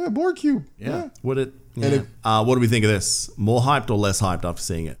 Good. Yeah, Borg cube. Yeah. Would it? And Yeah. What do we think of this? More hyped or less hyped after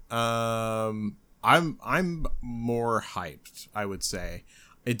seeing it? I'm more hyped, I would say.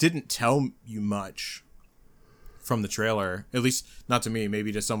 It didn't tell you much from the trailer, at least not to me.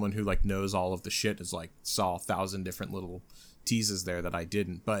 Maybe to someone who like knows all of the shit, is like saw 1,000 different little teases there that I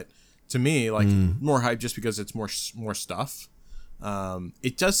didn't. But to me, like more hype just because it's more stuff.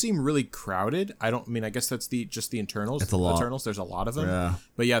 It does seem really crowded. I guess that's just the internals. It's a lot. Eternals. There's a lot of them. Yeah.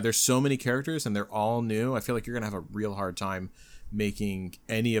 But yeah, there's so many characters and they're all new. I feel like you're gonna have a real hard time making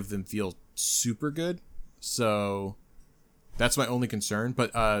any of them feel super good. So that's my only concern.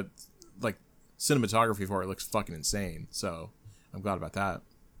 But like cinematography for it looks fucking insane. So I'm glad about that.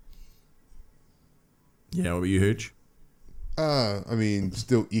 Yeah, what were you, Hooch? I mean,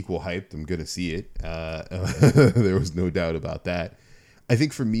 still equal hyped. I'm gonna see it. There was no doubt about that. I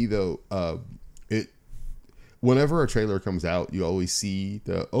think for me though, whenever a trailer comes out, you always see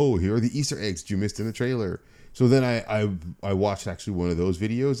here are the Easter eggs you missed in the trailer. So then I watched actually one of those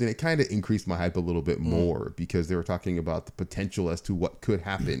videos, and it kind of increased my hype a little bit more because they were talking about the potential as to what could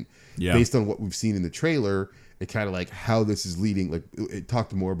happen based on what we've seen in the trailer. It kind of like how this is leading. Like it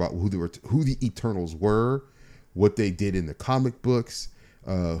talked more about who the Eternals were, what they did in the comic books,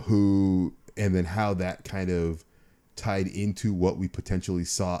 and then how that kind of tied into what we potentially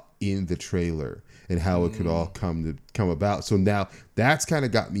saw in the trailer and how it could all come about. So now that's kind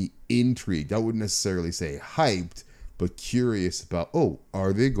of got me intrigued. I wouldn't necessarily say hyped, but curious about,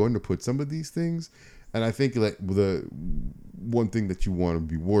 are they going to put some of these things? And I think like the one thing that you want to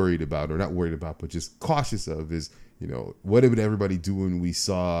be worried about, or not worried about, but just cautious of is, what did everybody do when we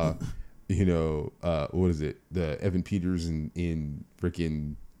saw, what is it? The Evan Peters in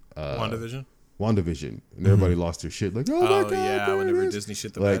freaking WandaVision, and everybody lost their shit. Like, my God, yeah, whenever Disney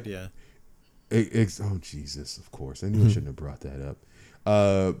shit the bed, yeah. Oh Jesus! Of course, I knew I shouldn't have brought that up.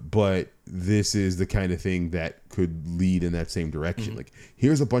 But this is the kind of thing that could lead in that same direction. Like,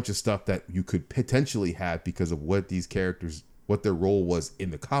 here's a bunch of stuff that you could potentially have because of what these characters, what their role was in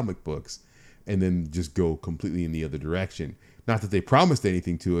the comic books, and then just go completely in the other direction. Not that they promised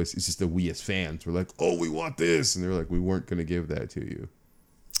anything to us. It's just that we as fans were like, we want this, and they're like, we weren't going to give that to you.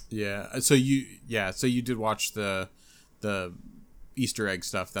 Yeah. So you did watch the Easter egg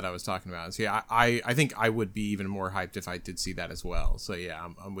stuff that I was talking about. So yeah, I think I would be even more hyped if I did see that as well. So yeah,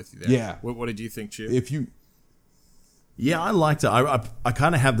 I'm with you there. Yeah. What did you think, Chu? Yeah, I liked it. I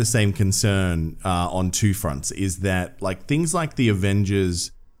kind of have the same concern on two fronts. Is that like things like the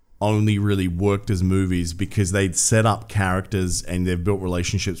Avengers only really worked as movies because they'd set up characters and they've built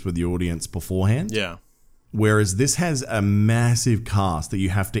relationships with the audience beforehand. Yeah. Whereas this has a massive cast that you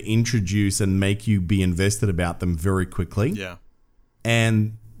have to introduce and make you be invested about them very quickly. Yeah.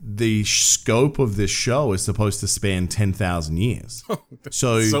 And the scope of this show is supposed to span 10,000 years.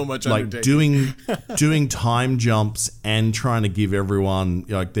 So much like doing time jumps and trying to give everyone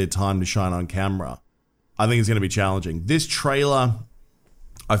like their time to shine on camera, I think it's going to be challenging. This trailer,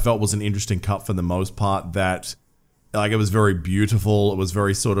 I felt, was an interesting cut for the most part. That like it was very beautiful. It was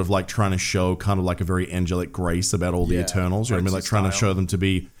very sort of like trying to show kind of like a very angelic grace about all the Eternals. You know what I mean? Like trying to show them to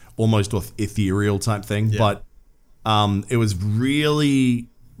be almost ethereal type thing. Yeah. But it was really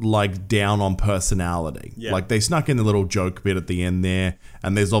like down on personality. Yeah. Like they snuck in a little joke bit at the end there.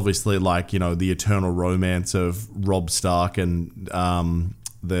 And there's obviously like, the eternal romance of Robb Stark and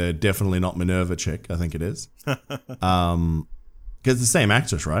the definitely not Minerva chick, I think it is. Because the same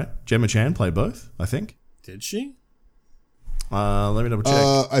actress, right? Gemma Chan played both, I think. Did she? Let me double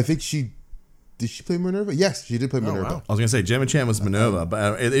check. I think did she play Minerva? Yes, she did play Minerva. Wow. I was going to say Gemma Chan was Minerva,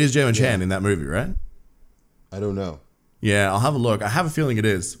 but it is Gemma Chan in that movie, right? I don't know. Yeah, I'll have a look. I have a feeling it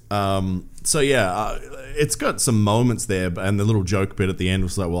is. So yeah, it's got some moments there, and the little joke bit at the end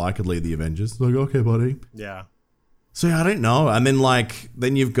was like, well, I could lead the Avengers. Like, okay, buddy. Yeah. So yeah, I don't know. And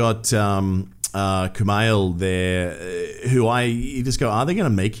then you've got Kumail there, you just go, are they going to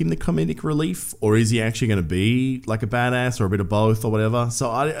make him the comedic relief, or is he actually going to be like a badass, or a bit of both, or whatever?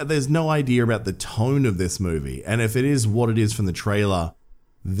 So there's no idea about the tone of this movie, and if it is what it is from the trailer,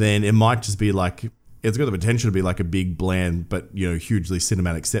 then it might just be like, it's got the potential to be like a big, bland, but hugely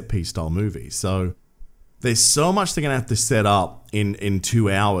cinematic set piece style movie. So there's so much they're gonna have to set up in 2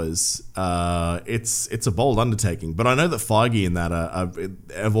 hours. It's a bold undertaking, but I know that Feige in that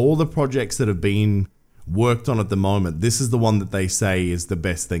of all the projects that have been worked on at the moment, this is the one that they say is the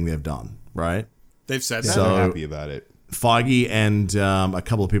best thing they've done. Right? They've said that. They're happy about it. Feige and a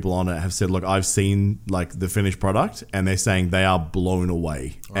couple of people on it have said, look, I've seen like the finished product, and they're saying they are blown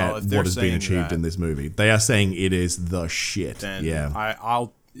away at what has been achieved in this movie. They are saying it is the shit. Then yeah.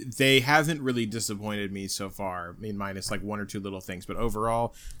 They haven't really disappointed me so far. I mean, minus like one or two little things, but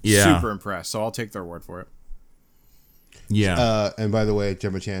overall, super impressed. So I'll take their word for it. Yeah. And by the way,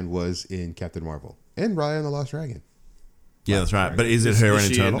 Gemma Chan was in Captain Marvel and Raya and the Lost Dragon. Yeah, that's right. But is it her in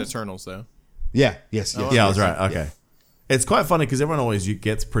Eternals? In Eternals, though? Yeah. Yes. Yeah, that's right. Okay. Yeah. It's quite funny because everyone always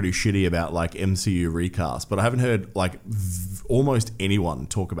gets pretty shitty about like MCU recast, but I haven't heard like almost anyone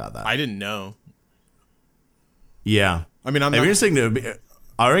talk about that. I didn't know. Yeah. I mean, I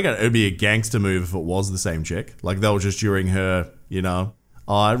reckon it would be a gangster move if it was the same chick. Like they were just during her,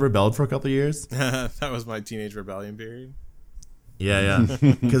 I rebelled for a couple of years. That was my teenage rebellion period. Yeah.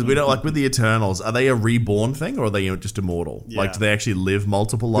 Because we don't like with the Eternals, are they a reborn thing or are they just immortal? Yeah. Like do they actually live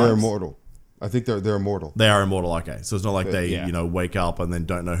multiple lives? They're immortal. I think they're immortal. They are immortal, okay. So it's not like they, wake up and then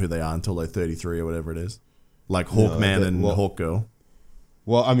don't know who they are until they're 33 or whatever it is. like Hawkman and well, Hawkgirl.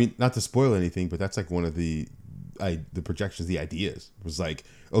 Well, I mean, not to spoil anything, but that's like one of the projections, the ideas was like,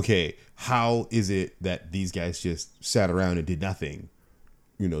 okay, how is it that these guys just sat around and did nothing,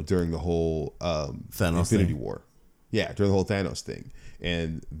 during the whole Thanos Infinity thing. War? Yeah, during the whole Thanos thing.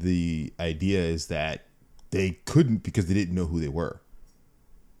 And the idea is that they couldn't because they didn't know who they were.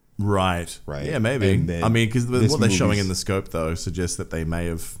 Right. Right. Yeah, maybe. I mean, because what they're showing in the scope, though, suggests that they may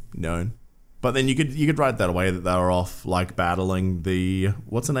have known. But then you could write that away that they were off, like, battling the...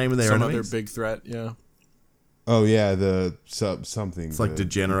 What's the name of their enemies? Some other big threat, yeah. Oh, yeah, the something. It's like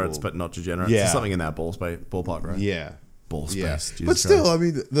degenerates, but not degenerates. Yeah. It's something in that ballpark, right? Yeah. Ball space. Yeah. Jesus But still,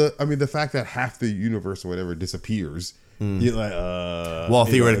 Christ. I mean, the fact that half the universe or whatever disappears, you're like, Well,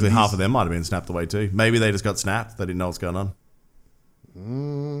 theoretically, half of them might have been snapped away, too. Maybe they just got snapped. They didn't know what's going on.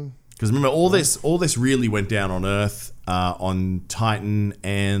 Because remember, all this really went down on Earth, on Titan,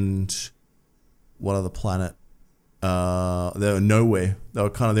 and what other planet? They were nowhere. They were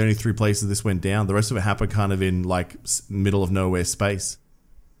kind of the only three places this went down. The rest of it happened kind of in like middle of nowhere space.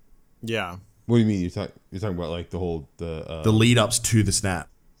 Yeah. What do you mean? You're talking about like the lead ups to the snap.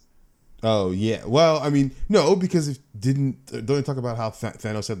 Oh yeah. Well, I mean, no, because don't they talk about how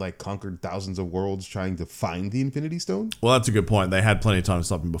Thanos had like conquered thousands of worlds trying to find the Infinity Stone? Well, that's a good point. They had plenty of time to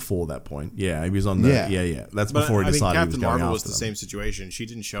stop him before that point. Yeah, he was on the yeah. That's before he decided he was Captain going Marvel after was the them. same situation. She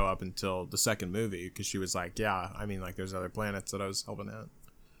didn't show up until the second movie because she was like, yeah, I mean, like there's other planets that I was helping out.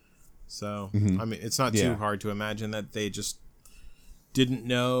 So I mean, it's not too hard to imagine that they just didn't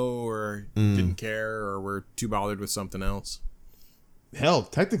know or didn't care or were too bothered with something else. Hell,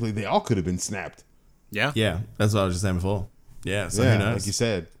 technically, they all could have been snapped. Yeah. Yeah, that's what I was just saying before. Yeah, so who knows? Like you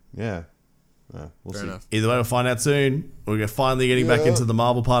said. Yeah. We'll Fair see. enough. Either way, we'll find out soon. We're finally getting back into the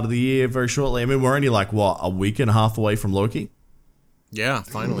Marvel part of the year very shortly. I mean, we're only like, what, a week and a half away from Loki? Yeah,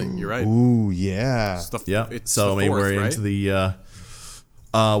 finally. You're right. Ooh, yeah. It's So, the I mean, fourth, we're right? into the,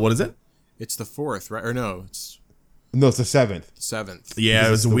 what is it? It's the 4th, right? Or no, it's No, it's the 7th. 7th. Yeah,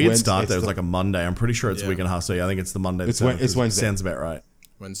 it was a the weird Wednesday- start there. It it's was like a Monday. I'm pretty sure it's a Yeah. week and a half. So, yeah, I think it's the Monday. It's the 7th, Wednesday. 'cause it sounds about right.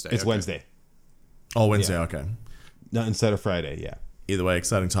 Wednesday. It's okay. Wednesday. Oh, Wednesday, okay. Not instead of Friday, yeah. Either way,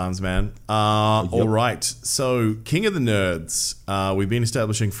 exciting times, man. All right. So, King of the Nerds. We've been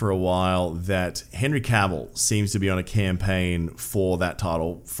establishing for a while that Henry Cavill seems to be on a campaign for that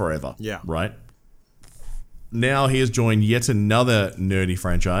title forever. Yeah. Right? Now he has joined yet another nerdy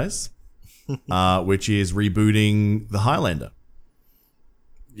franchise, which is rebooting The Highlander.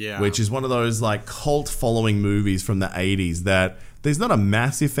 Yeah. Which is one of those like cult following movies from the 80s that there's not a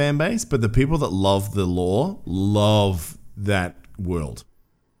massive fan base, but the people that love the lore love that world.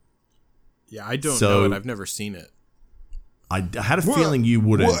 Yeah, I don't know it. I've never seen it. I had a feeling you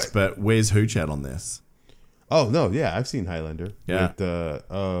wouldn't, What? but where's Hooch at on this? Oh, no, yeah, I've seen Highlander. Yeah. With,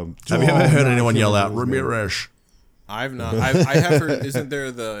 Have you ever heard anyone yell out, Ramirez? I've not. I have heard. Isn't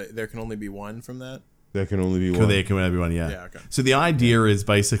there there can only be one from that? There can only be Could one. there can everyone, yeah. Yeah, okay. So the idea is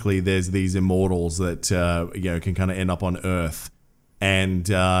basically there's these immortals that can kind of end up on Earth, and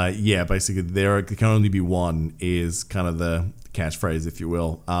basically there can only be one is kind of the catchphrase, if you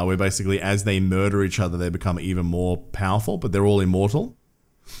will. Where basically as they murder each other, they become even more powerful, but they're all immortal.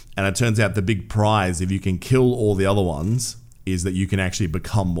 And it turns out the big prize, if you can kill all the other ones, is that you can actually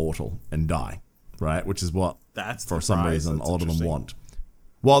become mortal and die, right? Which is what, That's for the some prize. reason, That's a lot of them interesting. want.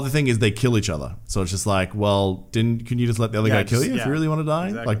 Well, the thing is, they kill each other. So it's just like, well, can you just let the other guy kill you if you really want to die?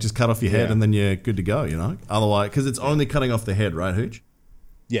 Exactly. Like, just cut off your head Yeah. and then you're good to go, you know? Otherwise, because it's only cutting off the head, right, Hooch?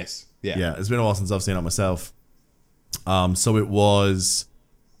 Yes. Yeah. Yeah, it's been a while since I've seen it myself. So it was,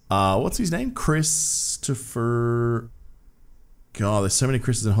 what's his name? Christopher. God, there's so many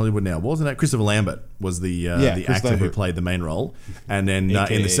Chris's in Hollywood now. What was that? Christopher Lambert was the Chris actor who Lambert. played the main role. And then in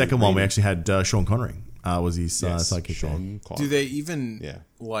AKA the second one, we Raiden. actually had Sean Connery. Was his sidekick there. Sean Clark. Do they even Yeah.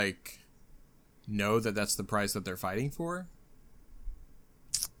 know that that's the prize that they're fighting for?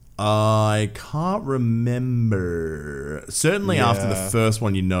 I can't remember. Certainly after the Yeah. first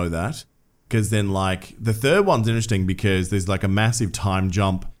one, you know that. Because then, like, the third one's interesting because there's, like, a massive time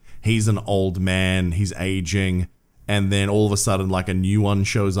jump. He's an old man. He's aging. And then all of a sudden, like, a new one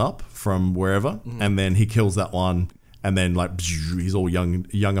shows up from wherever. And then he kills that one. And then, like, he's all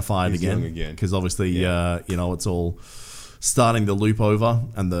youngified He's again. young again. Because obviously, it's all starting to loop over.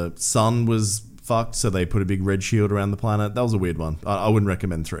 And the sun was fucked, so they put a big red shield around the planet. That was a weird one. I wouldn't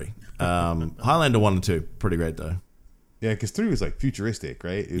recommend 3. Highlander 1 and 2, pretty great though. Yeah, because 3 was like futuristic,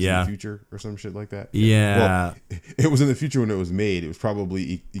 right? It was in the future or some shit like that. Yeah. Well, it was in the future when it was made. It was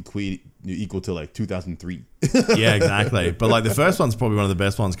probably equal to like 2003. Yeah, exactly. But like the first one's probably one of the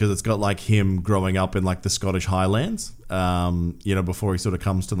best ones because it's got like him growing up in like the Scottish Highlands, before he sort of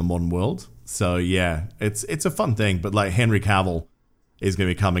comes to the modern world. So yeah, it's a fun thing. But like Henry Cavill is going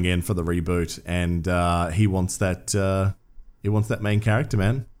to be coming in for the reboot, and he wants that main character,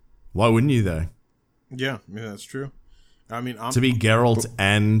 man. Why wouldn't you though? Yeah, that's true. I mean, to be Geralt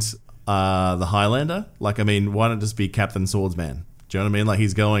and the Highlander, like, I mean, why not just be Captain Swordsman? Do you know what I mean? Like,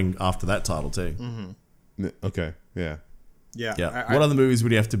 he's going after that title too. Mm-hmm. Okay, yeah. What other movies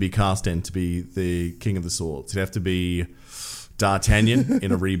would he have to be cast in to be the King of the Swords? He'd have to be D'Artagnan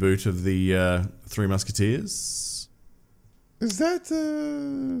in a reboot of the Three Musketeers. Is that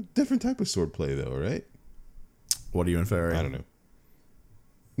a different type of swordplay, though, right? What are you inferring? I don't know.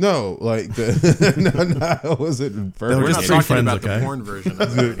 No, like I wasn't inferring. We're not just talking friends, about okay? the porn version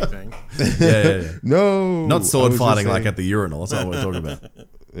of it or anything. Yeah. No, Not sword fighting saying, like at the urinal. That's not what we're talking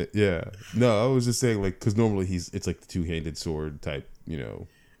about. Yeah, no, I was just saying like because normally it's like the two-handed sword type, you know.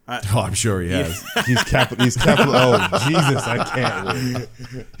 I'm sure he has. He's capital. Oh Jesus, I can't wait.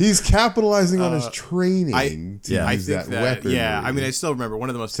 He's capitalizing on his training to use that weapon. Yeah, I mean, I still remember one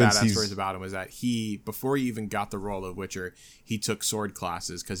of the most badass stories about him was that before he even got the role of Witcher, he took sword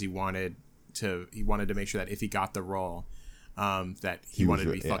classes because he wanted to make sure that if he got the role, that he wanted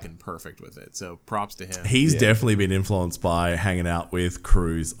to be fucking perfect with it. So props to him. He's definitely been influenced by hanging out with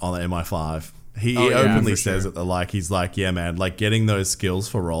Cruz on the MI5. He openly says it. Like, he's like, yeah, man, like getting those skills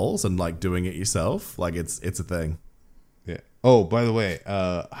for roles and like doing it yourself, like it's a thing. Yeah. Oh, by the way,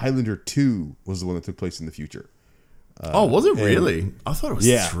 Highlander 2 was the one that took place in the future. Was it really? I thought it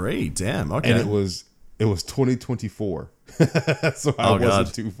was 3. Damn. Okay. And it was 2024. So I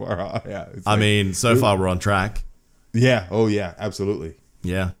wasn't too far off. Yeah. I mean, so far we're on track. Yeah. Oh yeah. Absolutely.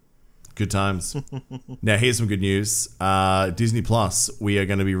 Yeah. Good times. Now, here's some good news. Disney Plus, we are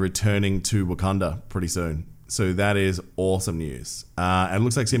going to be returning to Wakanda pretty soon. So that is awesome news. And it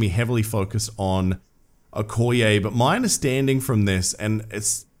looks like it's going to be heavily focused on Okoye. But my understanding from this, and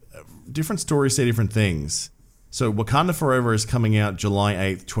it's different stories say different things. So Wakanda Forever is coming out July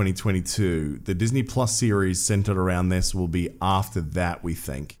 8th, 2022. The Disney Plus series centered around this will be after that, we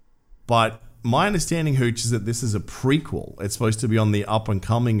think. But my understanding, Hooch, is that this is a prequel. It's supposed to be on the up and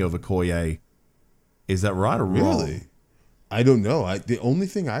coming of Okoye. Is that right or wrong? Really? I don't know. The only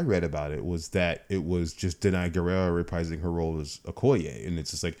thing I read about it was that it was just Danai Gurira reprising her role as Okoye, and it's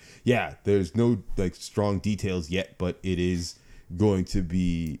just like, yeah, there's no like strong details yet, but it is going to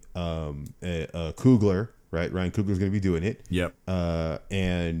be Coogler, right? Ryan Coogler's going to be doing it. Yep.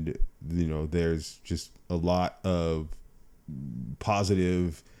 And you know, there's just a lot of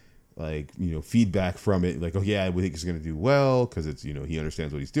positive, like, you know, feedback from it, like, oh yeah, we think it's going to do well because it's, you know, he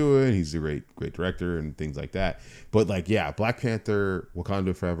understands what he's doing, he's a great director and things like that. But like, yeah, Black Panther,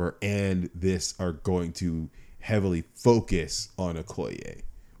 Wakanda Forever, and this are going to heavily focus on Okoye,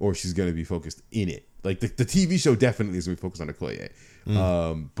 or she's going to be focused in it. Like the TV show definitely is going to be focused on Okoye.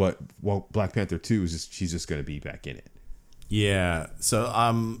 But Black Panther 2 is she's just going to be back in it. Yeah. So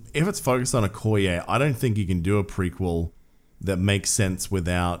if it's focused on Okoye, I don't think you can do a prequel that makes sense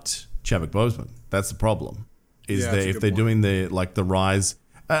without Chadwick Boseman. That's the problem. If they're doing the rise,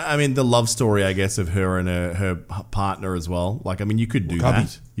 I mean, the love story, I guess, of her and her partner as well. Like, I mean, you could do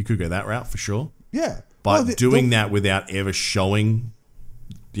that. You could go that route for sure. Yeah. But doing that without ever showing,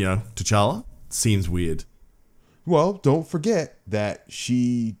 you know, T'Challa seems weird. Well, don't forget that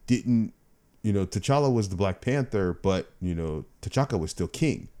she didn't, you know, T'Challa was the Black Panther, but, you know, T'Chaka was still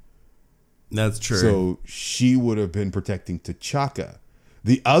king. That's true. So she would have been protecting T'Chaka.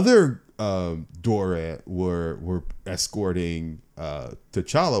 The other Dora were escorting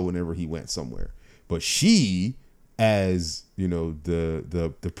T'Challa whenever he went somewhere. But she, as you know,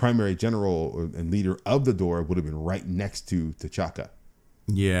 the primary general and leader of the Dora, would have been right next to T'Chaka.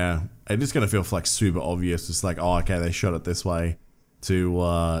 Yeah, it's just gonna feel like super obvious. It's like, oh, okay, they shot it this way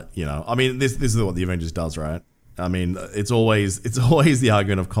to, you know. I mean, this is what the Avengers does, right? I mean, it's always the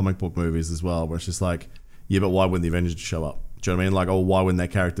argument of comic book movies as well, where it's just like, yeah, but why wouldn't the Avengers show up? Do you know what I mean? Like, oh, why wouldn't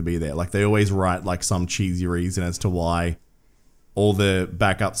that character be there? Like, they always write like some cheesy reason as to why all the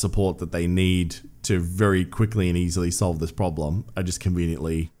backup support that they need to very quickly and easily solve this problem are just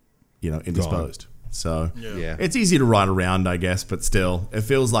conveniently, you know, indisposed. So yeah, it's easy to write around, I guess, but still, it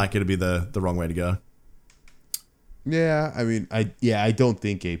feels like it'd be the wrong way to go. Yeah, I mean, I don't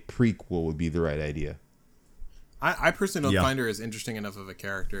think a prequel would be the right idea. I personally don't find her as interesting enough of a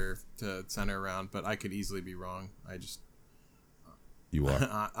character to center around, but I could easily be wrong. You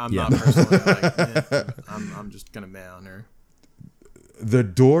are. I'm not personally like, I'm just gonna meh on her. The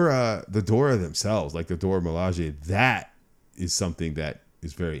Dora themselves, like the Dora Milaje, that is something that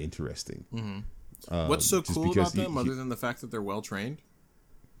is very interesting. Mm-hmm. What's so cool about them, other than the fact that they're well trained?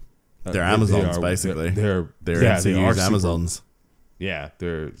 They're Amazons, basically. They're MCU's Amazons.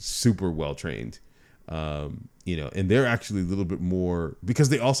 they're super well trained. And they're actually a little bit more because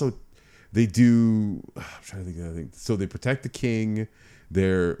they do. I'm trying to think of other things. So they protect the king.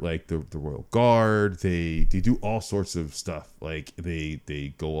 They're like the royal guard. They do all sorts of stuff. Like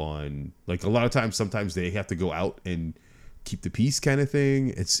they go on, like a lot of times. Sometimes they have to go out and keep the peace, kind of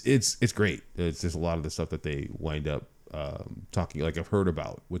thing. It's great. It's just a lot of the stuff that they wind up talking. Like I've heard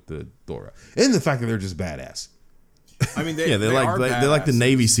about with the Dora, and the fact that they're just badass. I mean, they're like the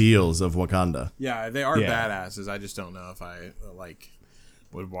Navy SEALs of Wakanda. Yeah, they are badasses. I just don't know if I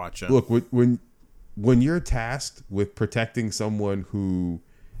would watch them. Look, when you're tasked with protecting someone who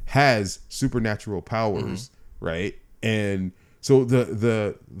has supernatural powers, right? And so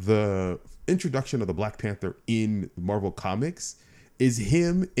the introduction of the Black Panther in Marvel Comics is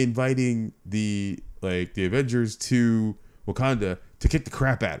him inviting the Avengers to Wakanda to kick the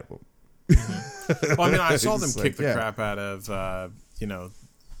crap out of them. Well, I mean, I saw them kick the crap out of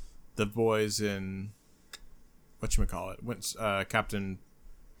the boys in whatchamacallit, Captain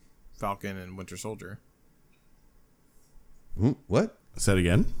Falcon and Winter Soldier. What? Say it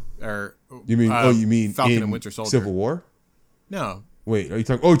again. Or you mean Falcon and Winter Soldier? Civil War? No. Wait, are you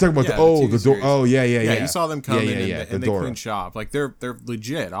talking? Oh, you're talking about the door. Oh, yeah. Yeah, you saw them come in and they Dora. clean shop. Like they're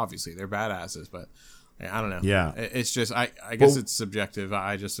legit. Obviously, they're badasses. But I don't know. Yeah, it's just I guess it's subjective.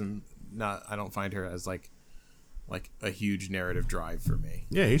 I just am not. I don't find her as like a huge narrative drive for me.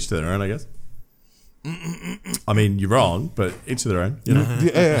 Yeah, each to their own, I guess. I mean, you're wrong, but each to their own. You know?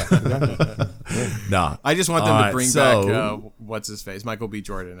 Yeah. Nah. I just want them to bring back what's his face, Michael B.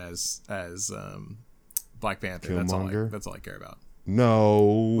 Jordan as Black Panther. That's all I care about.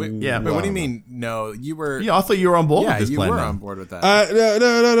 No. Wait, but what do you mean? No, you were. Yeah, I thought you were on board with this plan. Yeah, you were on board with that.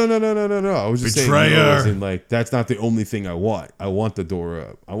 No. I was just saying, as in, like, that's not the only thing I want. I want the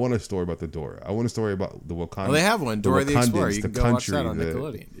Dora. I want a story about the Dora. I want a story about the Wakanda. Well, they have one, Dora the Explorer. You can go watch that on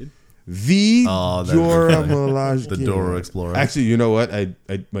Nickelodeon, dude. Dora Milaje. The Dora Explorer. Actually, you know what?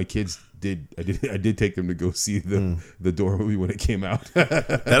 My kids did. I did take them to go see the Dora movie when it came out.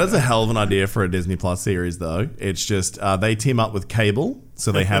 That is a hell of an idea for a Disney Plus series, though. It's just they team up with Cable,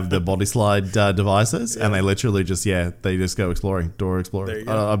 so they have the body slide devices, and they literally just they just go exploring. Dora Explorer. There you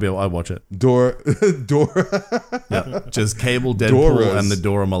go. Uh, I'd watch it. Dora. Yeah, just Cable, Deadpool, and the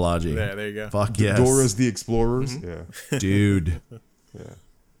Dora Milaje. Yeah, there you go. Fuck yes. Dora's the Explorers. Yeah, dude. Yeah.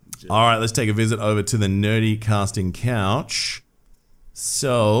 All right, let's take a visit over to the nerdy casting couch.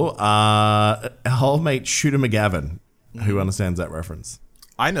 So, our old mate Shooter McGavin, who understands that reference?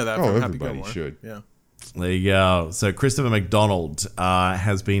 I know that from Happy everybody Gilmore. should. Yeah. There you go. So, Christopher McDonald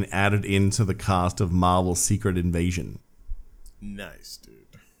has been added into the cast of Marvel's Secret Invasion. Nice, dude.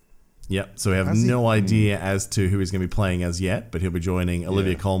 Yep. So we have no idea as to who he's going to be playing as yet, but he'll be joining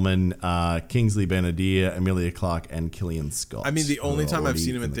Olivia Colman, Kingsley Ben-Adir, Emilia Clarke, and Killian Scott. I mean, the only time I've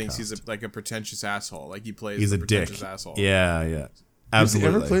seen him in things, he's like a pretentious asshole. Like he plays he's a pretentious dick. Asshole. Yeah.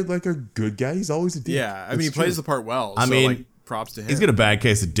 Absolutely. Has he ever played like a good guy? He's always a dick. Yeah, I mean, he plays the part well. I mean, like, props to him. He's got a bad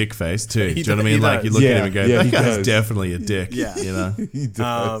case of dick face too. Do He you know what I does. mean? Like you look at him and go, "That he guy's does. definitely a dick." Yeah. You know. He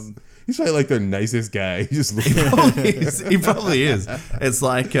does. He's probably like the nicest guy. He just looks He probably is. It's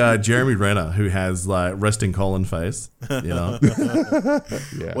like Jeremy Renner, who has like resting colon face. You know.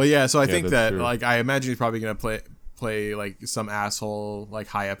 yeah. Well, yeah. So I think that true. like I imagine he's probably gonna play like some asshole like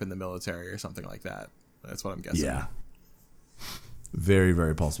high up in the military or something like that. That's what I'm guessing. Yeah. Very,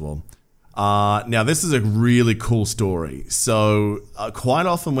 very possible. Now, this is a really cool story. So, quite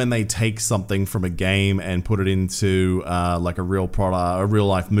often when they take something from a game and put it into like a real product, a real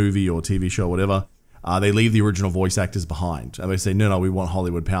life movie or TV show, or whatever, they leave the original voice actors behind. And they say, no, we want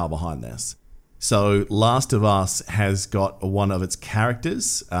Hollywood power behind this. So, Last of Us has got one of its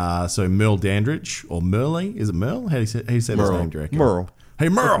characters. So, Merle Dandridge, or Merle, is it Merle? How do you say his name, do you reckon? Merle. Hey,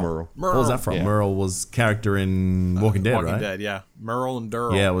 Merle. Merle. What was that from? Yeah. Merle was character in Walking Dead, right? Walking Dead, yeah. Merle and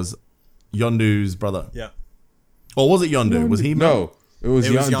Durrell. Yeah, it was Yondu's brother. Yeah. Or was it Yondu? Was he Merle? No, it was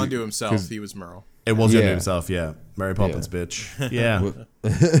Yondu himself. He was Merle. It was Yondu Yeah. himself, yeah. Mary Poppins, bitch. Yeah.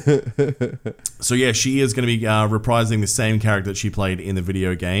 So, yeah, she is going to be reprising the same character that she played in the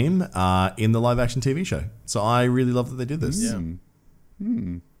video game in the live-action TV show. So I really love that they did this. Yeah.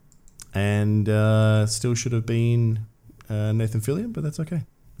 And still should have been Nathan Fillion, but that's okay.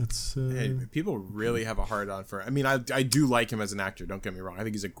 That's Hey, people really have a hard on for. I mean, I do like him as an actor. Don't get me wrong. I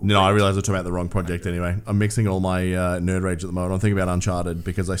think he's a great. No, I realize I'm talking about the wrong project anyway. I'm mixing all my nerd rage at the moment. I'm thinking about Uncharted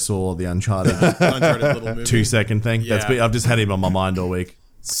because I saw the Uncharted Uncharted little movie. 2-second thing. Yeah. I've just had him on my mind all week.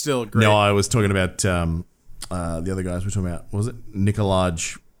 Still great. No, I was talking about the other guys we were talking about. What was it?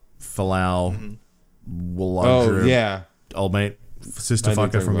 Nicolaj Falau. Oh yeah. Old mate. Sister I know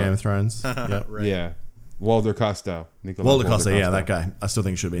fucker from what Game you're of Thrones. Yep. Right. Yeah. Walter Costa. Walter Costa, yeah, that guy. I still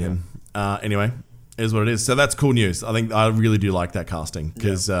think it should be him. Anyway, it is what it is. So that's cool news. I think I really do like that casting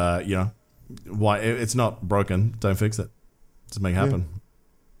because, why it's not broken. Don't fix it. Just make it happen.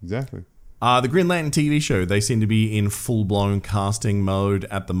 Yeah, exactly. The Green Lantern TV show, they seem to be in full-blown casting mode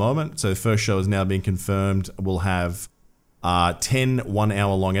at the moment. So the first show has now been confirmed. We'll have 10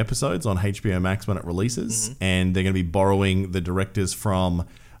 one-hour-long episodes on HBO Max when it releases. And they're going to be borrowing the directors from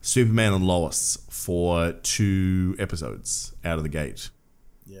Superman and Lois for 2 episodes out of the gate.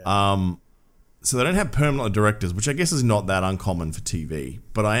 Yeah. So they don't have permanent directors, which I guess is not that uncommon for TV.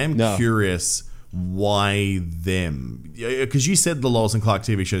 But I am curious... why them? Because you said the Lois and Clark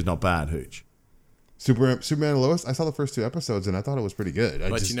TV show is not bad, Hooch. Superman and Lois. I saw the first 2 episodes and I thought it was pretty good.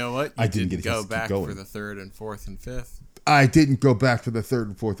 But you know what? I didn't go back for the 3rd and 4th and 5th. I didn't go back for the 3rd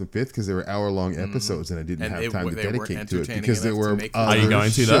and 4th and 5th because they were hour-long episodes and I didn't have time to dedicate to it because there were Are you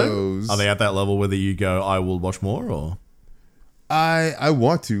going to though? Are they at that level whether you go, I will watch more, or? I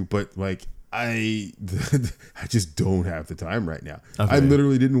want to, but like I just don't have the time right now. Okay. I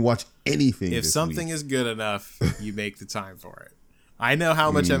literally didn't watch anything. If something is good enough, you make the time for it. I know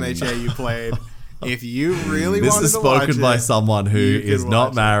how much MHA you played. If you really wanted to watch it, this is spoken by someone who is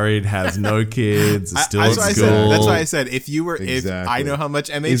not married, has no kids, is still at school. That's why I said if you were, if I know how much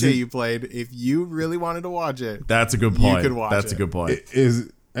MHA you played, if you really wanted to watch it, that's a good point. You could watch That's a good point.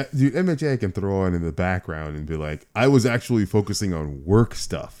 Dude, MHA can throw on in the background and be like, I was actually focusing on work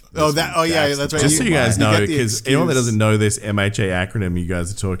stuff. That's right. Just so you guys know, because anyone that doesn't know this MHA acronym you guys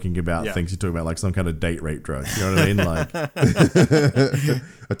are talking about thinks you're talking about like some kind of date rape drug. You know what I mean? Like,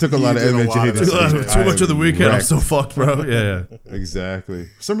 I took a lot of MHA. Too much of the weekend. I'm so fucked, bro. Yeah. Exactly.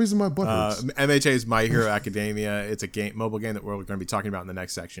 For some reason, my butt hurts. MHA is My Hero Academia. It's a mobile game that we're going to be talking about in the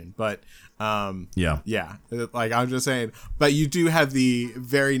next section. But like I'm just saying. But you do have the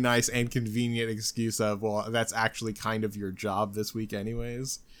very nice and convenient excuse of, well, that's actually kind of your job this week,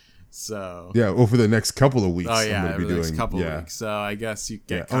 anyways. So for the next couple of weeks. Oh yeah, for the next couple of weeks. So I guess you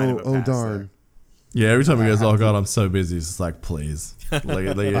get kind of a pass darn. There. Yeah, every time he goes, oh god, I'm so busy. It's just like, please.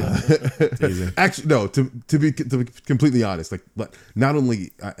 Actually, no. To be completely honest, like not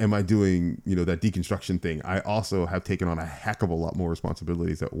only am I doing that deconstruction thing, I also have taken on a heck of a lot more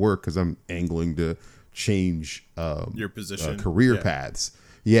responsibilities at work because I'm angling to change your position, career paths.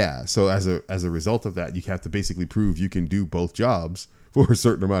 Yeah. So as a result of that, you have to basically prove you can do both jobs for a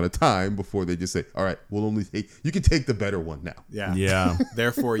certain amount of time before they just say, all right, you can take the better one now. Yeah.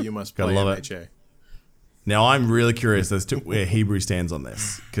 Therefore, you must play MHA. Now, I'm really curious as to where Hebrew stands on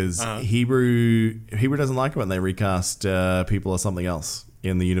this, because Hebrew doesn't like it when they recast people as something else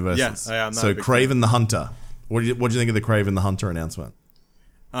in the universe. Yeah, so Kraven the Hunter. What do you think of the Kraven the Hunter announcement?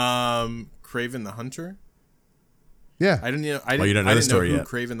 Kraven the Hunter? Yeah. I didn't know the story yet.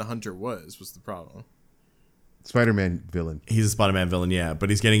 Kraven the Hunter was the problem. Spider-Man villain. He's a Spider-Man villain, yeah,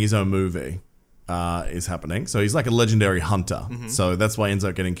 but he's getting his own movie. Is happening. So he's like a legendary hunter. So that's why he ends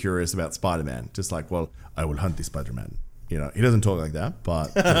up getting curious about Spider-Man. Just like, well, I will hunt the Spider-Man. He doesn't talk like that,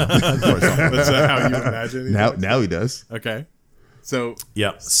 but that's how you imagine. Now he does. Okay. So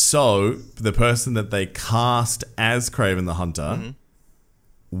So the person that they cast as Kraven the Hunter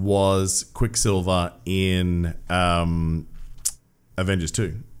was Quicksilver in Avengers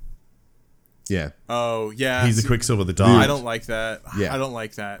 2. Yeah. Oh, yeah. He's the Quicksilver that died. I don't like that. Yeah. I don't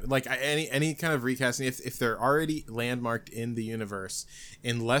like that. Like any kind of recasting, if they're already landmarked in the universe,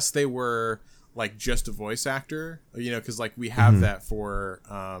 unless they were like just a voice actor, because like we have that for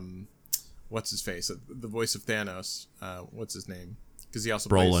what's his face, the voice of Thanos. What's his name? Because he also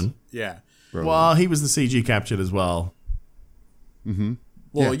Brolin. Yeah. Brolin. Well, he was the CG captured as well.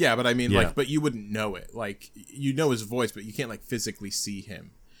 Well, yeah, but I mean, like, but you wouldn't know it. Like, you know his voice, but you can't like physically see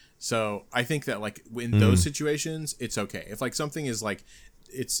him. So I think that like in those situations, it's okay. If like something is like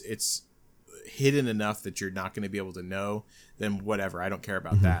it's hidden enough that you're not going to be able to know, then whatever. I don't care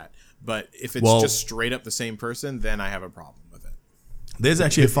about that. But if it's just straight up the same person, then I have a problem with it. There's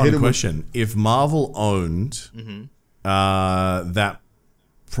actually a fun question. If Marvel owned that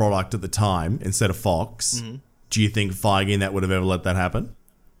product at the time instead of Fox, do you think Feige and that would have ever let that happen?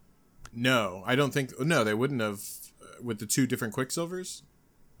 No, I don't think. No, they wouldn't have with the 2 different Quicksilvers.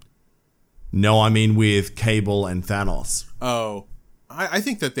 No, I mean with Cable and Thanos. Oh, I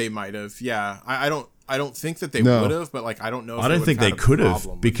think that they might have. Yeah, I don't think that they would have, but like I don't know. If I don't think they could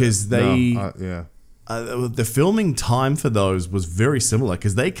have because they. The filming time for those was very similar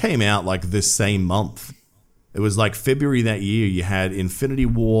because they came out like the same month. It was like February that year. You had Infinity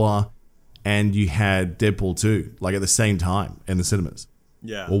War, and you had Deadpool 2, like at the same time in the cinemas.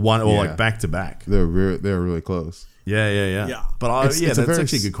 Yeah. or one, or Yeah. like back to back. They're really close. Yeah. But It's that's a very-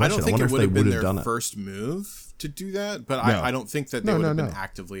 actually a good I question. don't I think wonder it if would they have been would have their done it. first move to do that, but No. I don't think that they No, would have no, been no.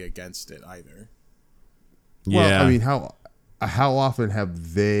 actively against it either. Yeah. Well, I mean, how often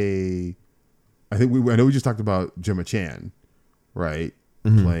have they? I know we just talked about Gemma Chan, right?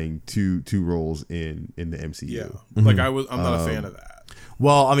 Playing two roles in the MCU. Yeah. Like I'm not a fan of that.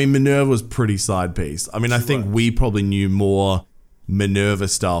 Well, I mean, Minerva was pretty side piece. I mean, I think was. we probably knew more Minerva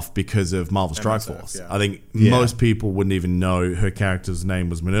stuff because of Marvel Strike MSF, Force. yeah. I think Yeah. most people wouldn't even know her character's name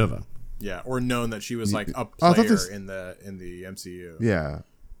was Minerva. Yeah, or known that she was like a I thought player this- in the MCU. Yeah.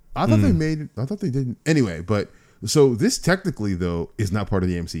 I thought they made. I thought they didn't. Anyway, but so this technically though is not part of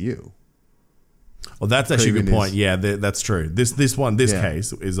the MCU. Well, that's actually a good Kraven point. is- Yeah, that's true. This Yeah.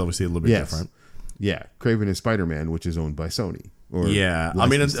 case is obviously a little bit different. Yeah, Kraven is Spider-Man, which is owned by Sony. Or Yeah, I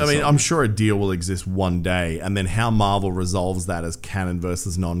mean, licensed to Sony. I'm sure a deal will exist one day, and then how Marvel resolves that as canon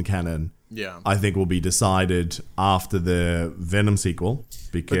versus non-canon, Yeah. I think will be decided after the Venom sequel.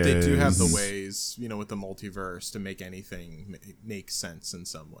 Because But they do have the ways, with the multiverse to make anything make sense in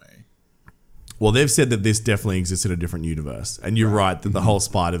some way. Well, they've said that this definitely exists in a different universe, and you're right that the whole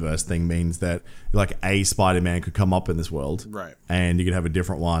Spider-Verse thing means that like a Spider-Man could come up in this world, Right. and you could have a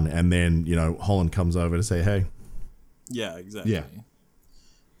different one, and then Holland comes over to say, "Hey, Yeah, exactly. Yeah.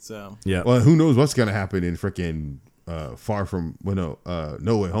 So yeah, Well, who knows what's gonna happen in freaking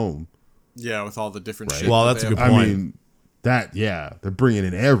No Way Home? yeah, with all the different shit. Well, that that's they a good have- point. I mean, they're bringing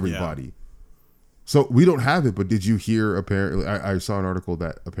in everybody. So we don't have it, but did you hear? Apparently, I saw an article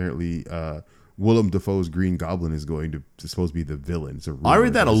that apparently Willem Dafoe's Green Goblin is going to supposed to be the villain. It's a I rumor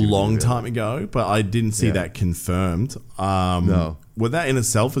read that a he's gonna be the long villain. time ago, but I didn't see Yeah. that confirmed. No. Well, that in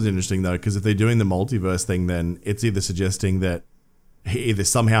itself is interesting though, because if they're doing the multiverse thing, then it's either suggesting that either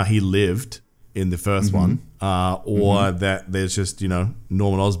somehow he lived in the first one, or that there's just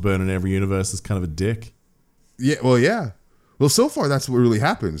Norman Osborn in every universe is kind of a dick. Yeah. Well, yeah. Well, so far that's what really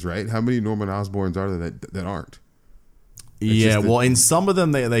happens, right? How many Norman Osborns are there that aren't? Yeah, just well, in some of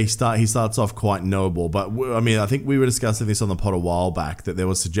them, he starts off quite noble, but I mean, I think we were discussing this on the pod a while back that there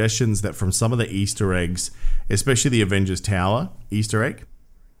were suggestions that from some of the Easter eggs, especially the Avengers Tower Easter egg,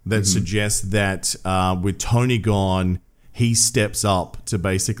 that suggests that with Tony gone, he steps up to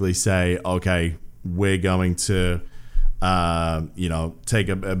basically say, "Okay, we're going to, take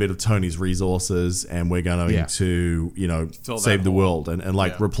a bit of Tony's resources, and we're going to, Fill that save the hole. world and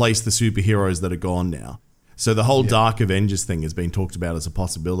replace the superheroes that are gone now." So the whole Dark Avengers thing has been talked about as a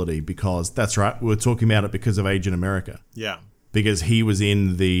possibility because that's right. We were talking about it because of Agent America. Yeah. Because he was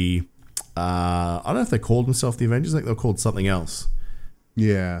in the, I don't know if they called themselves the Avengers. I think they were called something else.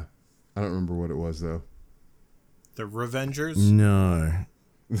 Yeah. I don't remember what it was though. The Revengers? No.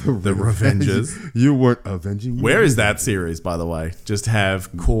 The Revengers. You weren't avenging me? Where is that series, by the way? Just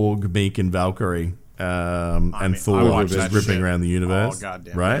have Korg, Meek, and Valkyrie and Thor watch just that ripping shit around the universe. all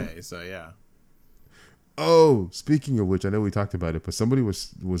goddamn right? day, so yeah. Oh, speaking of which, I know we talked about it, but somebody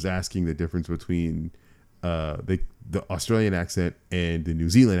was asking the difference between the Australian accent and the New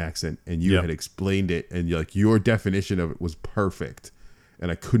Zealand accent, and you Yep. had explained it, and your definition of it was perfect,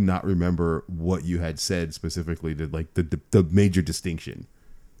 and I could not remember what you had said specifically to like the major distinction.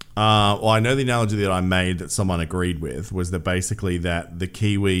 Well, I know the analogy that I made that someone agreed with was that basically that the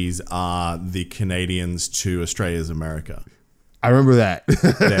Kiwis are the Canadians to Australia's America. I remember that.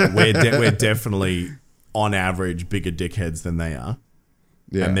 That we're definitely, on average, bigger dickheads than they are.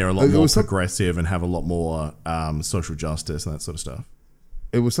 Yeah. And they're a lot It more was some- progressive and have a lot more social justice and that sort of stuff.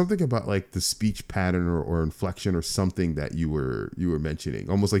 It was something about like the speech pattern or inflection or something that you were mentioning.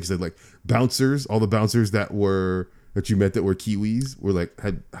 Almost like you said, like bouncers, all the bouncers that you met that were Kiwis were like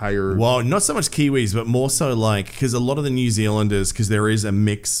had higher. Well, not so much Kiwis, but more so like, because a lot of the New Zealanders, because there is a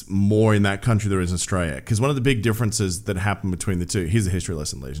mix more in that country than there is in Australia. Because one of the big differences that happen between the two, here's a history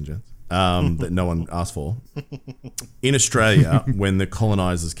lesson, ladies and gents, that no one asked for. In Australia, when the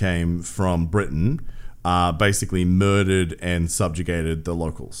colonizers came from Britain, basically murdered and subjugated the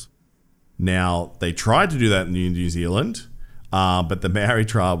locals. Now, they tried to do that in New Zealand, but the Maori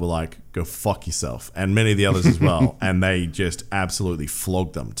tribe were like, go fuck yourself, and many of the others as well, and they just absolutely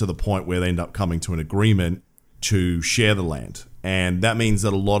flogged them to the point where they end up coming to an agreement to share the land. And that means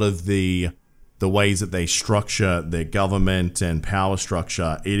that a lot of the ways that they structure their government and power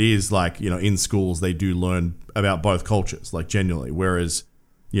structure, it is like, in schools they do learn about both cultures, like genuinely, whereas,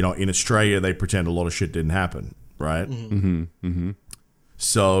 in Australia they pretend a lot of shit didn't happen, right?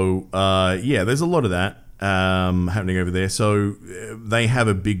 So, there's a lot of that. happening over there. So they have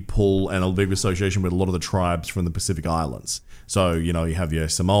a big pull and a big association with a lot of the tribes from the Pacific Islands. So, you have your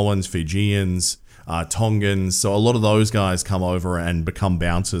Samoans, Fijians, Tongans. So a lot of those guys come over and become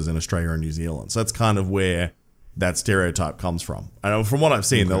bouncers in Australia and New Zealand. So that's kind of where that stereotype comes from. And from what I've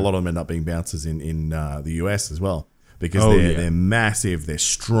seen, a lot of them end up being bouncers in the US as well, because they're massive, they're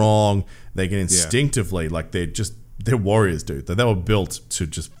strong, they can instinctively, like they're warriors, dude. They were built to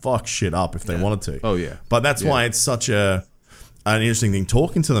just fuck shit up if they wanted to. Oh, yeah. But that's why it's such an interesting thing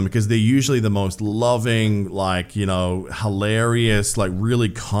talking to them, because they're usually the most loving, like, hilarious, like really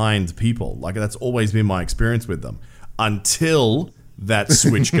kind people. Like that's always been my experience with them until that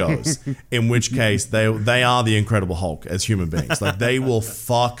switch goes, in which case they are the Incredible Hulk as human beings. Like they will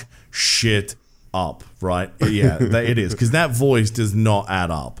fuck shit up, right? Yeah, it is, because that voice does not add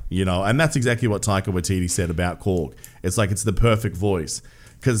up, and that's exactly what Taika Waititi said about Korg. It's like it's the perfect voice,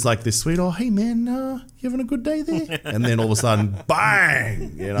 because it's like this sweet, oh hey man, you having a good day there? And then all of a sudden,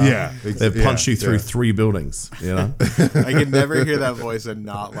 bang, they punch you through 3 buildings. I can never hear that voice and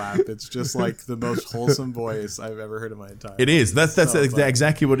not laugh. It's just like the most wholesome voice I've ever heard in my entire life. It is. That's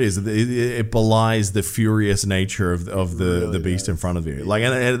exactly what it is. It belies the furious nature of the beast in front of you. Like,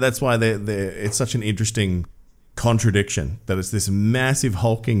 and that's why it's such an interesting contradiction that it's this massive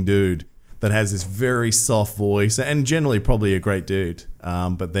hulking dude that has this very soft voice and generally probably a great dude.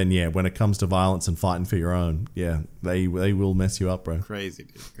 But then, when it comes to violence and fighting for your own, they will mess you up, bro. Crazy,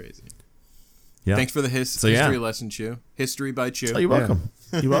 dude. Crazy. Yeah. Thanks for the history lesson, Chew. History by Chew. Oh, you're welcome.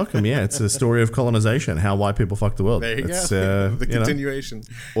 You're welcome. Yeah, it's a story of colonization, how white people fuck the world. There you go. The continuation.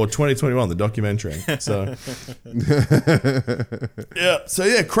 Or 2021, the documentary. So,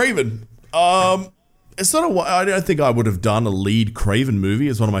 Craven. It's sort of what I don't think I would have done a lead Craven movie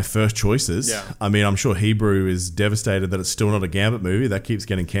as one of my first choices. Yeah. I mean, I'm sure Hebrew is devastated that it's still not a Gambit movie. That keeps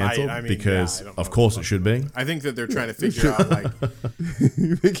getting cancelled because, of course, it should be. I think that they're trying to figure out like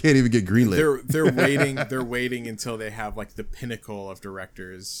they can't even get greenlit. They're waiting until they have like the pinnacle of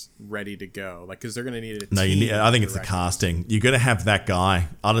directors ready to go. Like, because they're going to need a team. I think it's the casting. You're going to have that guy.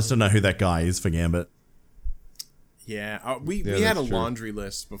 I just don't know who that guy is for Gambit. Yeah, we had a laundry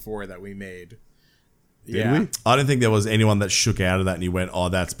list before that we made. Did we? I don't think there was anyone that shook out of that and you went, oh,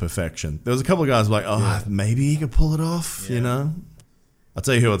 that's perfection. There was a couple of guys like, maybe he could pull it off, I'll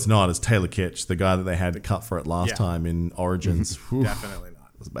tell you who it's not. It's Taylor Kitsch, the guy that they had to cut for it last time in Origins. Definitely not.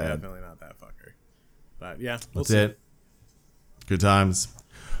 It was bad. Definitely not that fucker. But that's it. Good times.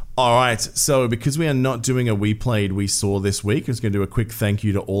 All right, so because we are not doing a We Played, We Saw this week, I was going to do a quick thank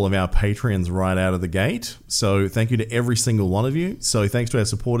you to all of our Patreons right out of the gate. So thank you to every single one of you. So thanks to our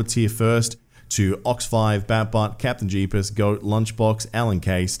supporter tier first, to Ox5, Batbutt, Captain Jeepus, Goat, Lunchbox, Alan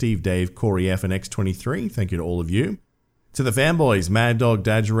K, Steve Dave, Corey F, and X23. Thank you to all of you. To the fanboys, Mad Dog,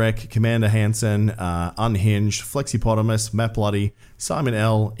 Dajarek, Commander Hansen, Unhinged, Flexipotamus, Matt Bloody, Simon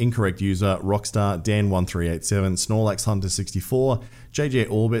L, Incorrect User, Rockstar, Dan1387, Snorlax Hunter 64, JJ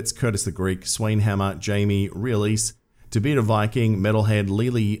Orbits, Curtis the Greek, Swain Hammer, Jamie, Realice, Tabita Viking, Metalhead,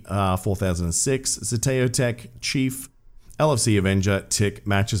 Lily 4006, Zeteo Tech, Chief, LFC Avenger, Tick,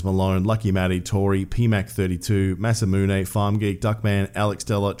 Matches Malone, Lucky Maddie, Tori, PMAC32, Masamune, Farm Geek, Duckman, Alex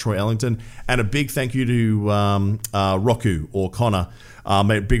Della, Troy Ellington, and a big thank you to Roku or Connor.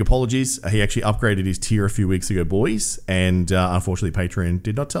 Mate, big apologies. He actually upgraded his tier a few weeks ago, boys, and unfortunately Patreon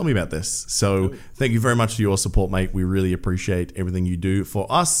did not tell me about this. So thank you very much for your support, mate. We really appreciate everything you do for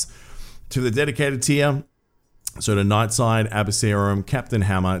us. To the dedicated tier, so to Nightside, Abysserum, Captain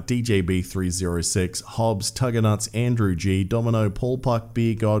Hammer, DJB306, Hobbs, Tuggernuts, Andrew G, Domino, Paul Puck,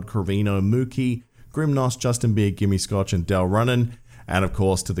 Beer God, Cravino, Mookie, Grimnos, Justin Beer, Gimme Scotch, and Del Runnin. And of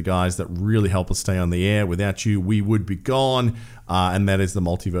course to the guys that really help us stay on the air. Without you, we would be gone. And that is the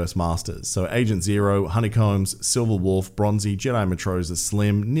Multiverse Masters. So Agent Zero, Honeycombs, Silver Wolf, Bronzy, Jedi Matrosa,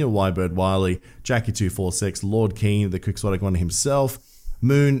 Slim, Neil Wybird Wiley, Jackie246, Lord Keen, the Quixotic one himself,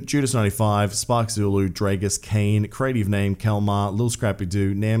 Moon, Judas95, Spark Zulu, Dragus, Kane, Creative Name, Kalmar, Lil Scrappy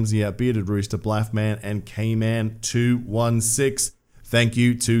Doo, Namzia, Bearded Rooster, Blaffman, and K-Man216. Thank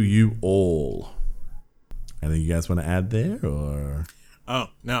you to you all. Anything you guys want to add there, or? Oh,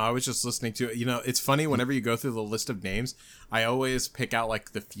 no, I was just listening to it. It's funny, whenever you go through the list of names, I always pick out,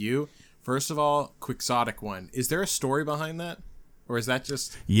 like, the few. First of all, Quixotic one. Is there a story behind that? Or is that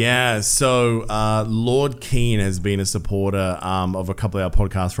just... Yeah, so Lord Keen has been a supporter of a couple of our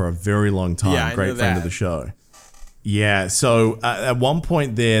podcasts for a very long time. Yeah, Great friend of the show. Yeah, so at one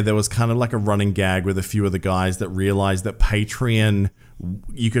point there was kind of like a running gag with a few of the guys that realized that Patreon,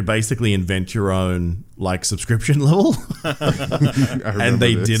 you could basically invent your own like subscription level. And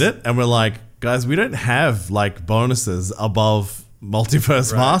they did it. And we're like, guys, we don't have like bonuses above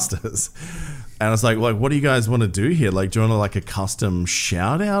Multiverse Masters. And I was like, what do you guys want to do here? Like, do you want like a custom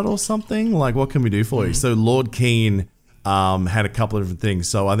shout out or something? Like, what can we do for you? So Lord Keen had a couple of different things.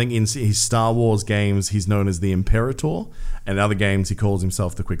 So I think in his Star Wars games, he's known as the Imperator. And in other games, he calls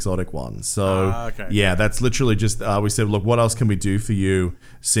himself the Quixotic One. So yeah, that's literally just, we said, look, what else can we do for you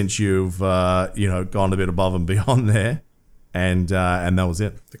since you've, gone a bit above and beyond there? And that was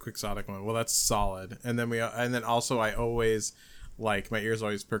it. The Quixotic One. Well, that's solid. And then also I always, like, my ears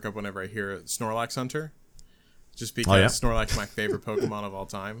always perk up whenever I hear Snorlax Hunter. Just because Snorlax is my favorite Pokemon of all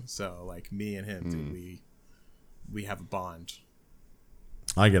time. So, like, me and him, dude, we have a bond.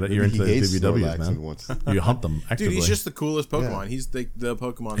 I get it. You're into the BBWs, man. You hunt them actively. Dude, he's just the coolest Pokemon. Yeah. He's the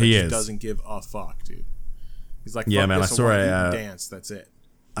Pokemon that just doesn't give a fuck, dude. He's like, yeah, man. I saw a dance. That's it.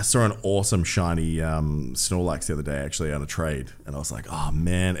 I saw an awesome shiny Snorlax the other day, actually, on a trade, and I was like, "Oh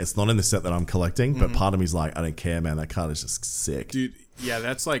man, it's not in the set that I'm collecting." But part of me's like, "I don't care, man. That card is just sick, dude." Yeah,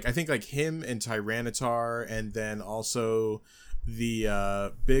 that's like I think like him and Tyranitar, and then also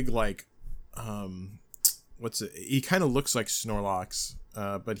the big like, what's it? He kind of looks like Snorlax,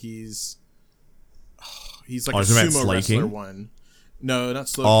 but he's like a sumo wrestler one. No, not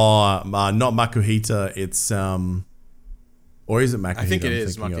Slow. Oh, not Makuhita. It's Or is it Makuhita? I think it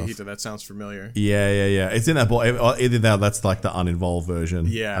is Makuhita. That sounds familiar. Yeah. It's in that ball. Either that's like the uninvolved version.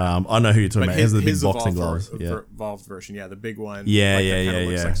 Yeah. I know who you're talking about. His the big boxing gloves. Yeah. Evolved version. Yeah, the big one. Yeah, like, yeah.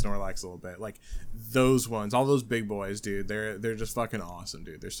 Looks like Snorlax a little bit. Like those ones, all those big boys, dude. They're just fucking awesome,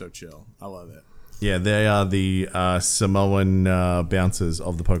 dude. They're so chill. I love it. Yeah, they are the Samoan bouncers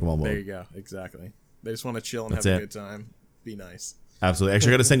of the Pokemon world. There you go. Exactly. They just want to chill and have a good time. Be nice. Absolutely. Actually,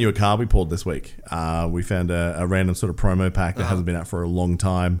 I got to send you a card we pulled this week. We found a random sort of promo pack that hasn't been out for a long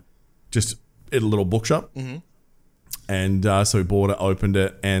time, just at a little bookshop. Mm-hmm. And so we bought it, opened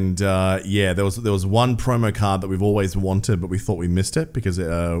it, and there was one promo card that we've always wanted, but we thought we missed it because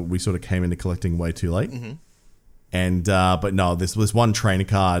we sort of came into collecting way too late. Mm-hmm. And but no, this one trainer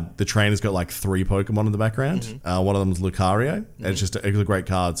card. The trainer's got like 3 Pokemon in the background. Mm-hmm. One of them is Lucario. Mm-hmm. And it's a great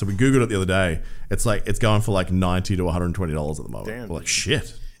card. So we googled it the other day. It's going for like $90 to $120 at the moment. Damn, we're like,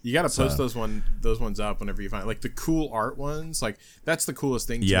 shit. You got to post those ones up whenever you find like the cool art ones. Like that's the coolest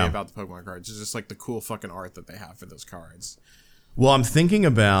thing to me about the Pokemon cards. It's just like the cool fucking art that they have for those cards. Well, I'm thinking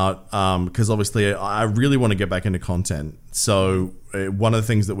about, because obviously I really want to get back into content. So one of the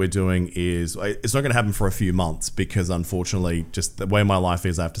things that we're doing is, it's not going to happen for a few months because unfortunately, just the way my life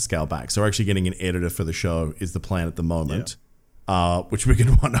is, I have to scale back. So we're actually getting an editor for the show is the plan at the moment, which we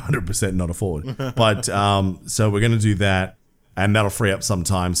can 100% not afford. But so we're going to do that, and that'll free up some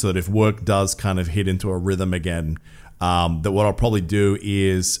time so that if work does kind of hit into a rhythm again, that what I'll probably do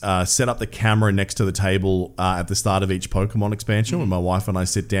is set up the camera next to the table at the start of each Pokemon expansion when my wife and I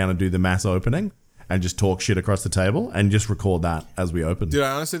sit down and do the mass opening and just talk shit across the table and just record that as we open. Dude,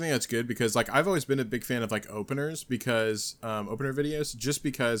 I honestly think that's good because like I've always been a big fan of like openers because opener videos just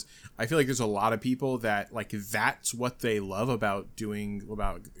because I feel like there's a lot of people that like that's what they love about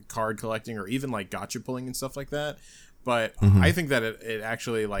card collecting or even like gacha pulling and stuff like that. But I think that it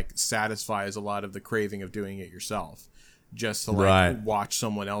actually like satisfies a lot of the craving of doing it yourself. Just to like watch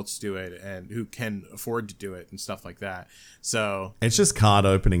someone else do it and who can afford to do it and stuff like that. So it's just card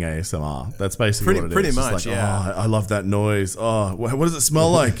opening ASMR. That's basically what it is. Pretty much, like, yeah. Oh, I love that noise. Oh, what does it smell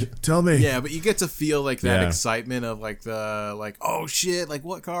like? Tell me. Yeah, but you get to feel like that excitement of like the like oh shit, like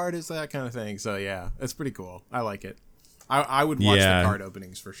what card is that kind of thing. So yeah, it's pretty cool. I like it. I would watch the card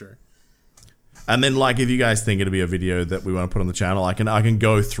openings for sure. And then, like, if you guys think it'll be a video that we want to put on the channel, I can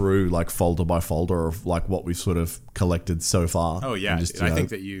go through like folder by folder of like what we've sort of collected so far. Oh yeah, I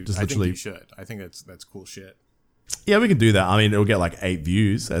think you should. I think that's cool shit. Yeah, we can do that. I mean, it'll get like 8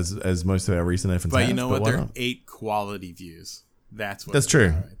 views as most of our recent FNs. But you know what? They're 8 quality views. That's true.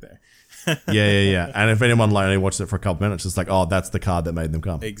 Right there. yeah. And if anyone like only watched it for a couple minutes, it's like, oh, that's the card that made them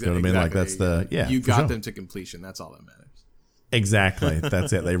come. Exactly. You know what I mean? Like that's you got them to completion. That's all that matters. Exactly.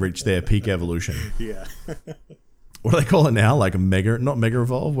 That's it. They reached their peak evolution. Yeah. What do they call it now? Like not Mega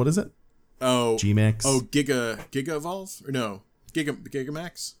Evolve. What is it? Oh. Gmax. Oh, Giga Evolve? Or no.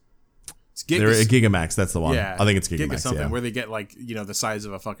 Gigamax? They're a Gigamax. That's the one. Yeah. I think it's Gigamax. Something where they get like, the size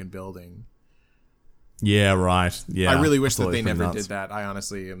of a fucking building. Yeah, right. Yeah. I really wish that they never did that. I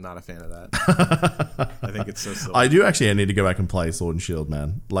honestly am not a fan of that. I think it's so silly. I do actually. I need to go back and play Sword and Shield,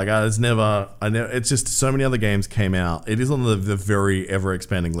 man. Like it's just so many other games came out. It is on the very ever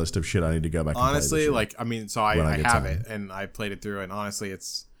expanding list of shit I need to go back. Honestly, and play like I mean, so I have it and I played it through, and honestly,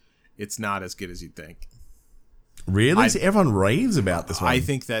 it's not as good as you'd think. Really? See, everyone raves about this one. I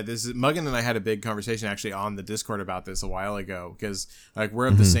think that this is Muggin and I had a big conversation actually on the Discord about this a while ago because like we're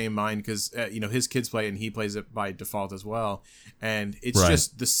of the same mind because his kids play it and he plays it by default as well, and it's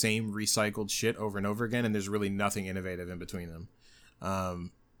just the same recycled shit over and over again, and there's really nothing innovative in between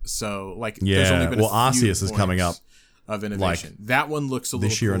them. So like there's only been a few Arceus is coming up of innovation. Like that one looks a little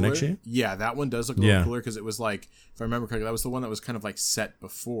this year cooler. Or next year. Yeah, that one does look a little cooler because it was like, if I remember correctly, that was the one that was kind of like set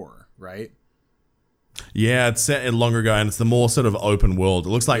before, right? Yeah, it's set in longer ago, and it's the more sort of open world. It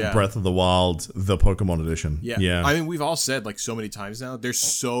looks like Breath of the Wild, the Pokemon edition. Yeah. I mean, we've all said like so many times now, there's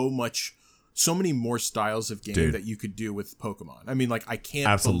so many more styles of game that you could do with Pokemon. I mean, like I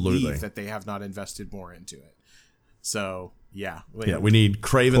can't believe that they have not invested more into it. So yeah, we need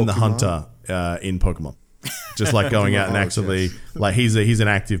Kraven the Hunter in Pokemon. Just like going out and actually, like he's an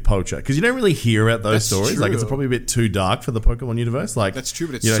active poacher because you don't really hear about those stories. True. Like it's probably a bit too dark for the Pokemon universe. Like that's true,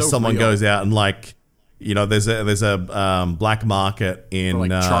 but it's so someone real. goes out and like. There's a black market in like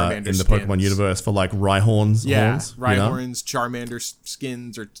in the Pokemon universe for like Rhyhorns. Rhyhorns, Charmander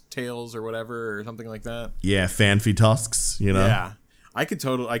skins or tails or whatever or something like that. Yeah, Fanfi tusks. Yeah, I could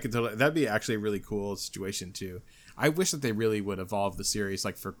totally. That'd be actually a really cool situation too. I wish that they really would evolve the series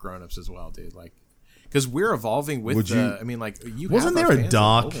like for grown-ups as well, dude. Like, because we're evolving with wasn't there a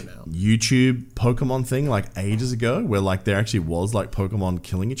dark YouTube Pokemon thing like ages ago where like there actually was like Pokemon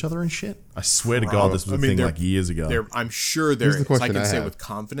killing each other and shit? I swear to God this was a thing like years ago. I'm sure there is. I can say with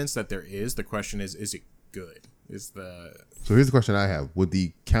confidence that there is. The question is it good? So here's the question I have. Would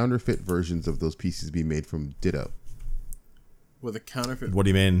the counterfeit versions of those pieces be made from Ditto? With a counterfeit? What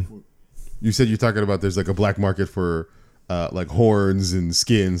do you mean? You said you're talking about there's like a black market for like horns and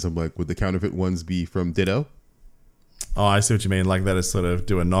skins. I'm like, would the counterfeit ones be from Ditto? Oh, I see what you mean. Like that is sort of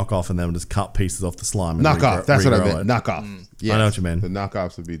do a knockoff and then just cut pieces off the slime. And knockoff. That's what I meant. Knockoff. Yes. I know what you mean. The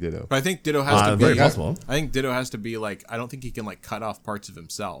knockoffs would be Ditto. But I think Ditto has to be. Very possible. I think Ditto has to be like. I don't think he can like cut off parts of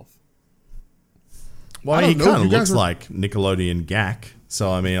himself. Well, he kind of looks like Nickelodeon Gak.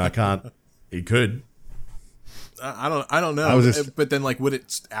 So I mean, I can't. He could. I don't know. But then, like, would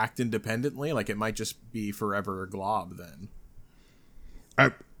it act independently? Like, it might just be forever a glob then.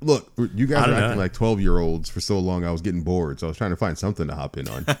 Look, you guys are acting like 12-year-olds for so long. I was getting bored, so I was trying to find something to hop in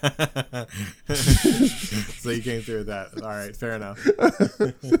on. So you came through with that. All right, fair enough.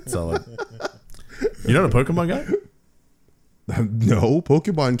 Solid. You're not a Pokemon guy? No,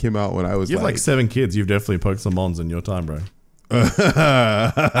 Pokemon came out when I was. You have like 7 kids. You've definitely poked some mons in your time, bro.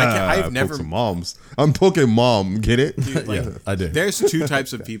 I've never some moms. I'm Pokemon. Get it? Dude, like, yeah, I do. There's 2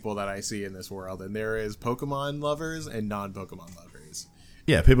 types of people that I see in this world, and there is Pokemon lovers and non-Pokemon lovers.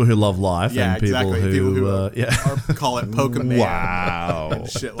 Yeah, people who love life and people who call it Pokemon. Wow, and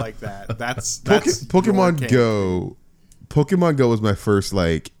shit like that. That's Pokemon Go. Pokemon Go was my first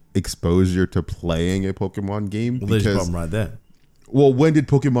like exposure to playing a Pokemon game. Well, there's a problem right there. Well, when did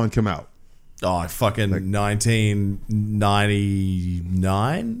Pokemon come out? Oh, fucking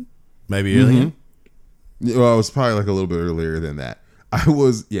 1999, maybe earlier. Well, it was probably like a little bit earlier than that. I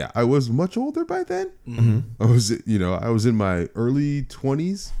was much older by then. Mm-hmm. I was in my early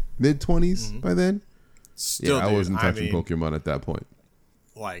 20s, mid 20s by then. Still, I wasn't touching Pokemon at that point.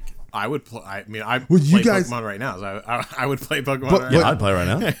 Like, I would play. I mean, I play Pokemon right now. So I would play Pokemon right now. I'd play right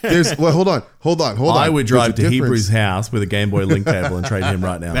now. Hold on. I would drive to Hebrew's house with a Game Boy Link cable and trade him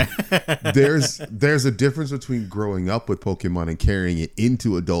right now. There's a difference between growing up with Pokemon and carrying it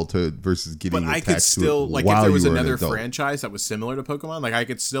into adulthood versus getting attached to it. But I could still, like, if there was another franchise that was similar to Pokemon, like, I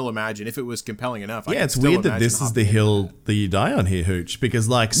could still imagine if it was compelling enough. Yeah, it's weird that this is the hill that you die on here, Hooch, because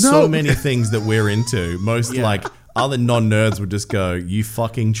like so many things that we're into, most like other non-nerds would just go, you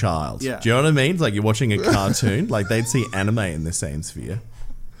fucking child. Yeah. Do you know what I mean? It's like you're watching a cartoon. Like they'd see anime in the same sphere.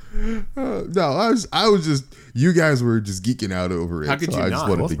 No, I was just, you guys were just geeking out over it. How could you I not? just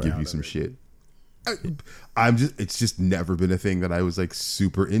wanted to give you some shit. It's just never been a thing that I was like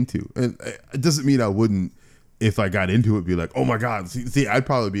super into. And it doesn't mean I wouldn't, if I got into it, be like, oh my God. See, I'd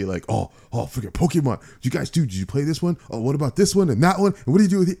probably be like, oh, forget Pokemon. Did you play this one? Oh, what about this one and that one? And what do you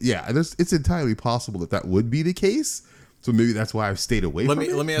do with it? Yeah, it's entirely possible that would be the case. So maybe that's why I've stayed away from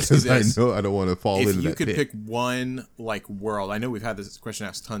it. Let me ask you this. I know I don't want to fall into that If you could pit. pick one like world, I know we've had this question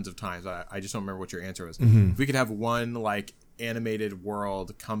asked tons of times. I just don't remember what your answer was. Mm-hmm. If we could have one like animated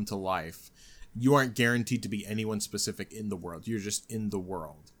world come to life, you aren't guaranteed to be anyone specific in the world. You're just in the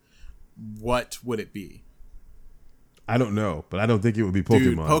world. What would it be? I don't know, but I don't think it would be Pokemon.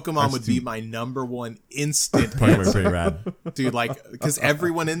 Dude, Pokemon would be my number one instant Pokemon's pretty rad. Dude, like, because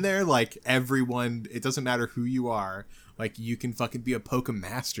everyone in there, like, everyone, it doesn't matter who you are, like, you can fucking be a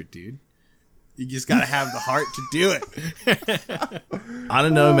Pokemaster, dude. You just gotta have the heart to do it. I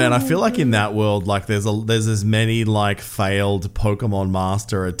don't know, man. I feel like in that world, like there's as many like failed Pokemon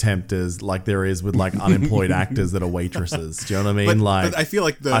Master attempters like there is with like unemployed actors that are waitresses. Do you know what I mean? But I feel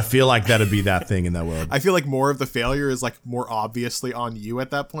like that'd be that thing in that world. I feel like more of the failure is like more obviously on you at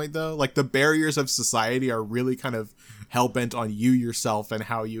that point, though. Like the barriers of society are really kind of hell bent on you yourself and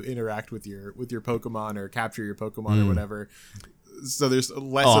how you interact with your Pokemon or capture your Pokemon or whatever. So there's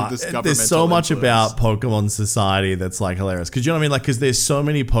less of this governmental There's so much influence. about Pokemon society that's like hilarious. Because you know what I mean? Like, because there's so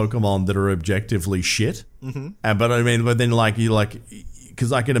many Pokemon that are objectively shit. Mm-hmm. But then like you like,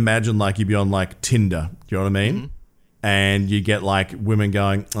 because I can imagine like you'd be on like Tinder. Do you know what I mean? Mm-hmm. And you get like women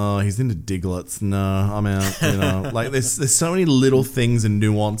going, oh, he's into Digletts. No, I'm out. You know, like there's so many little things and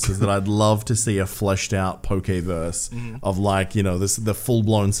nuances that I'd love to see a fleshed out Pokeverse of like, you know, the full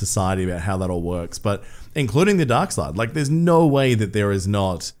blown society about how that all works. But including the dark side, like there's no way that there is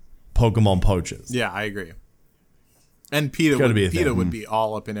not Pokemon poachers. Yeah, I agree. And PETA would be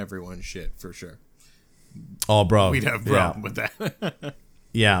all up in everyone's shit for sure. Oh, bro, we'd have a problem with that.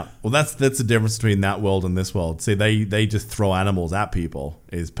 Yeah, well, that's the difference between that world and this world. See, they just throw animals at people.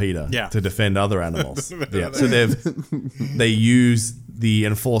 Is PETA to defend other animals? Yeah, so they use the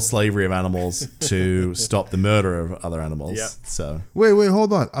enforced slavery of animals to stop the murder of other animals. Yep. So wait,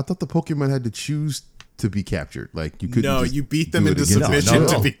 hold on. I thought the Pokemon had to choose to be captured. Like you couldn't. No, you beat them into submission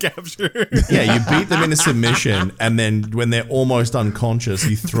to be captured. Yeah, you beat them into submission, and then when they're almost unconscious,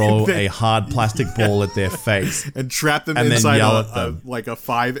 you throw a hard plastic ball at their face and trap them inside like a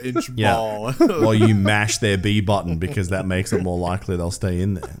 5-inch ball while you mash their B button because that makes it more likely they'll stay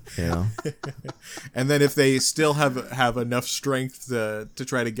in there. You know. And then if they still have enough strength to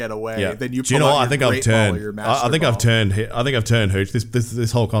try to get away, then you. Do you know what? I think I've turned. I think I've turned Hooch.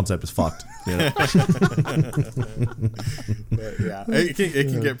 This whole concept is fucked. You know? But yeah, it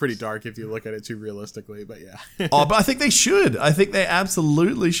can get pretty dark if you look at it too realistically. But yeah. But I think they should. I think they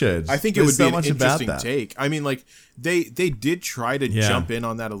absolutely should. I think it would be an interesting take. I mean, like they did try to jump in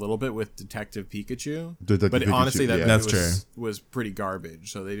on that a little bit with Detective Pikachu, but honestly, that was pretty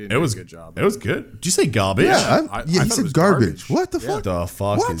garbage. So they didn't do a good job. It was good. Did you say garbage? Yeah, he said garbage. What the fuck? The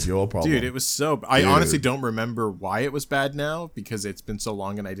fuck is your problem, dude? It was so. I honestly don't remember why it was bad now because it's been so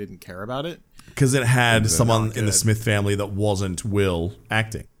long and I didn't care about it. Because it had someone in the Smith family that wasn't Will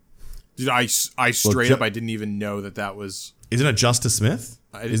acting. Dude, I straight up I didn't even know that was. Isn't it Justice Smith?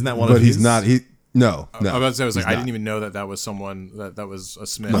 Isn't that one of his? But he's not. No. I was like, I didn't even know that was someone that was a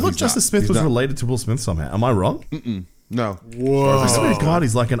Smith. I thought Justice Smith was related to Will Smith somehow. Am I wrong? No. Whoa. I swear to God,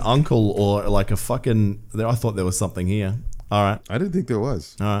 he's like an uncle or like a fucking. I thought there was something here. All right. I didn't think there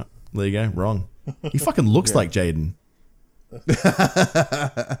was. All right. There you go. Wrong. He fucking looks like Jaden.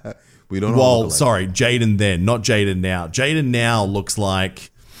 We don't know. Well, sorry, Jaden then, not Jaden now. Jaden now looks like,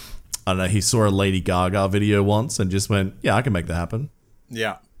 I don't know, he saw a Lady Gaga video once and just went, yeah, I can make that happen.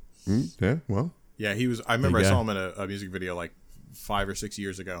 Yeah. Yeah, well. Yeah, he was, I remember I saw him in a music video like 5 or 6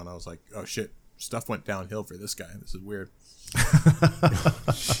 years ago and I was like, oh shit, stuff went downhill for this guy. This is weird.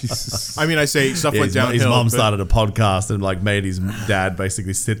 I mean, I say stuff went downhill. His mom started a podcast and like made his dad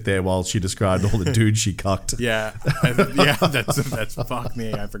basically sit there while she described all the dudes she cucked. Yeah, that's fuck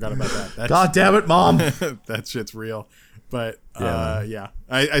me. I forgot about that. God damn it, mom. That shit's real. But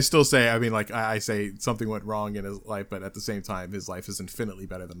I still say, I mean, like I say something went wrong in his life, but at the same time, his life is infinitely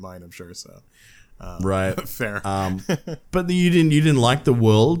better than mine, I'm sure. So. Right. Fair. But you didn't like the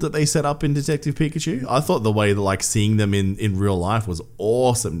world that they set up in Detective Pikachu? I thought the way that like seeing them in real life was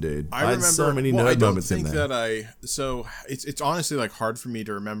awesome, dude. I remember had so many nerd moments in there. So it's honestly like hard for me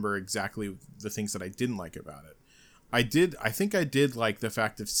to remember exactly the things that I didn't like about it. I think I did like the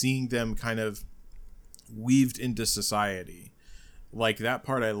fact of seeing them kind of weaved into society. Like that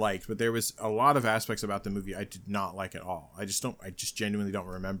part I liked, but there was a lot of aspects about the movie I did not like at all. I just genuinely don't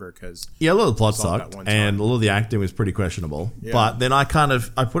remember because a lot of the plot sucked and a lot of the acting was pretty questionable. Yeah. But then I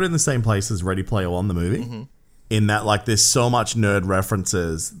put it in the same place as Ready Player One, the movie, in that like there's so much nerd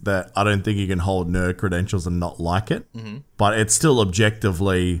references that I don't think you can hold nerd credentials and not like it. But it's still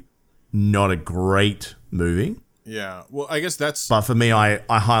objectively not a great movie. Yeah, well, I guess that's. But for me, I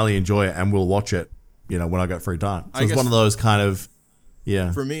highly enjoy it and will watch it. You know, when I got free time. So it's one of those kind of.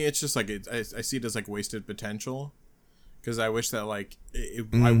 Yeah. For me, it's just like I see it as like wasted potential, because I wish that like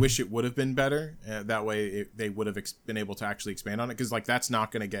I wish it would have been better. That way, they would have been able to actually expand on it. Because like that's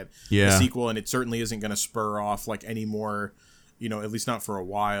not going to get a sequel, and it certainly isn't going to spur off like any more, you know, at least not for a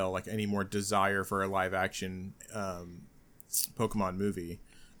while, like any more desire for a live action Pokemon movie.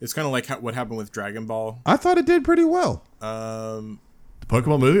 It's kind of like what happened with Dragon Ball. I thought it did pretty well. The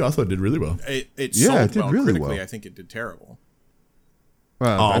Pokemon movie, I thought it did really well. It sold did well really critically. well. I think it did terrible.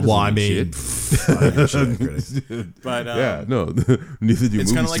 Well, Oh, well, I mean, But yeah, no, neither do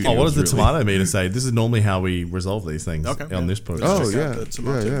it's movie kinda like- oh, what does the studios, tomato mean to say? This is normally how we resolve these things Okay, on yeah. this podcast. Oh Check out yeah, the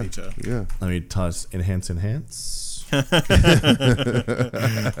tomato yeah, meter. yeah. Let me touch enhance.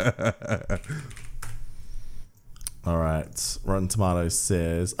 All right. Rotten Tomatoes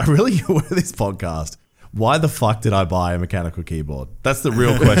says, I really enjoy this podcast. Why the fuck did I buy a mechanical keyboard? That's the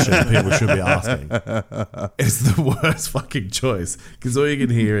real question people should be asking. It's the worst fucking choice because all you can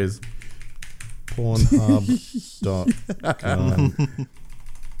hear is Pornhub.com.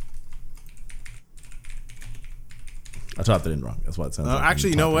 I typed it in wrong. That's why it sounds like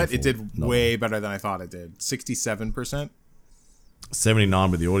Actually, you know what? It did novel. way better than I thought it did. 67%.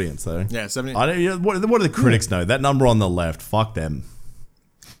 79 with the audience, though. Yeah, 70. I don't, you know, what do the critics know? That number on the left, fuck them.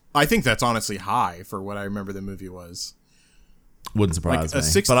 I think that's honestly high for what I remember the movie was. Wouldn't surprise Like a me.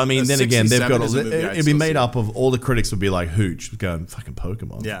 six- but I mean, a then again, they've 67 got is a movie I'd it'd be still made see. up of all the critics would be like Hooch going fucking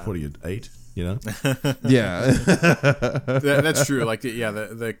Pokemon. Yeah. What are you, 8? You know? Yeah. That's true. Like, yeah,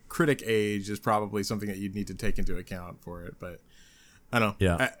 the critic age is probably something that you'd need to take into account for it. But I don't know.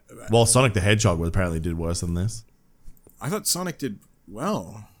 Yeah. Well, Sonic the Hedgehog apparently did worse than this. I thought Sonic did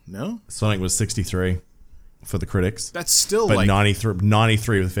well. No, Sonic was 63 for the critics, that's still but like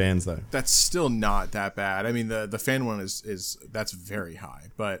 93 with fans though. that's still not that bad. I mean, the fan one is that's very high,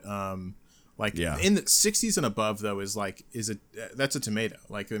 but like Yeah. in the 60s and above though that's a tomato.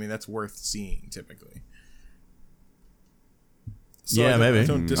 Like, I mean, that's worth seeing typically. So Yeah, maybe.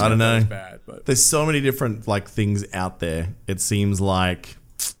 discount I don't that know. as bad, but There's so many different like things out there. It seems like,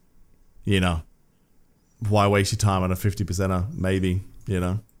 you know, why waste your time on a 50%er? Maybe, you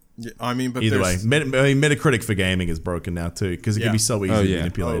know. yeah, I mean, but Either way, there's- Metacritic for gaming is broken now too because it Yeah. can be so easily Oh, yeah.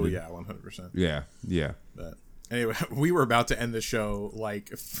 manipulated. oh yeah, 100%. Yeah. Yeah. But anyway, we were about to end the show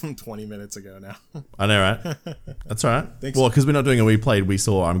like 20 minutes ago now. I know, right? That's all right. Thanks. Well, because we're not doing a we played, we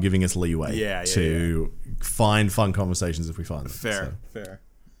saw. I'm giving us leeway Yeah, to find fun conversations if we find them. Fair, So. fair.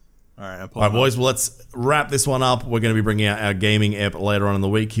 All right, All right, boys. Well, let's wrap this one up. We're going to be bringing out our gaming ep later on in the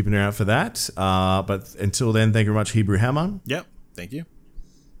week. Keep an eye out for that. But until then, thank you very much, Hebrew Hammer. Yep. Thank you.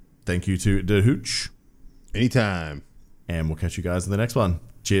 Thank you to The Hooch. Anytime. And we'll catch you guys in the next one.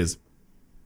 Cheers.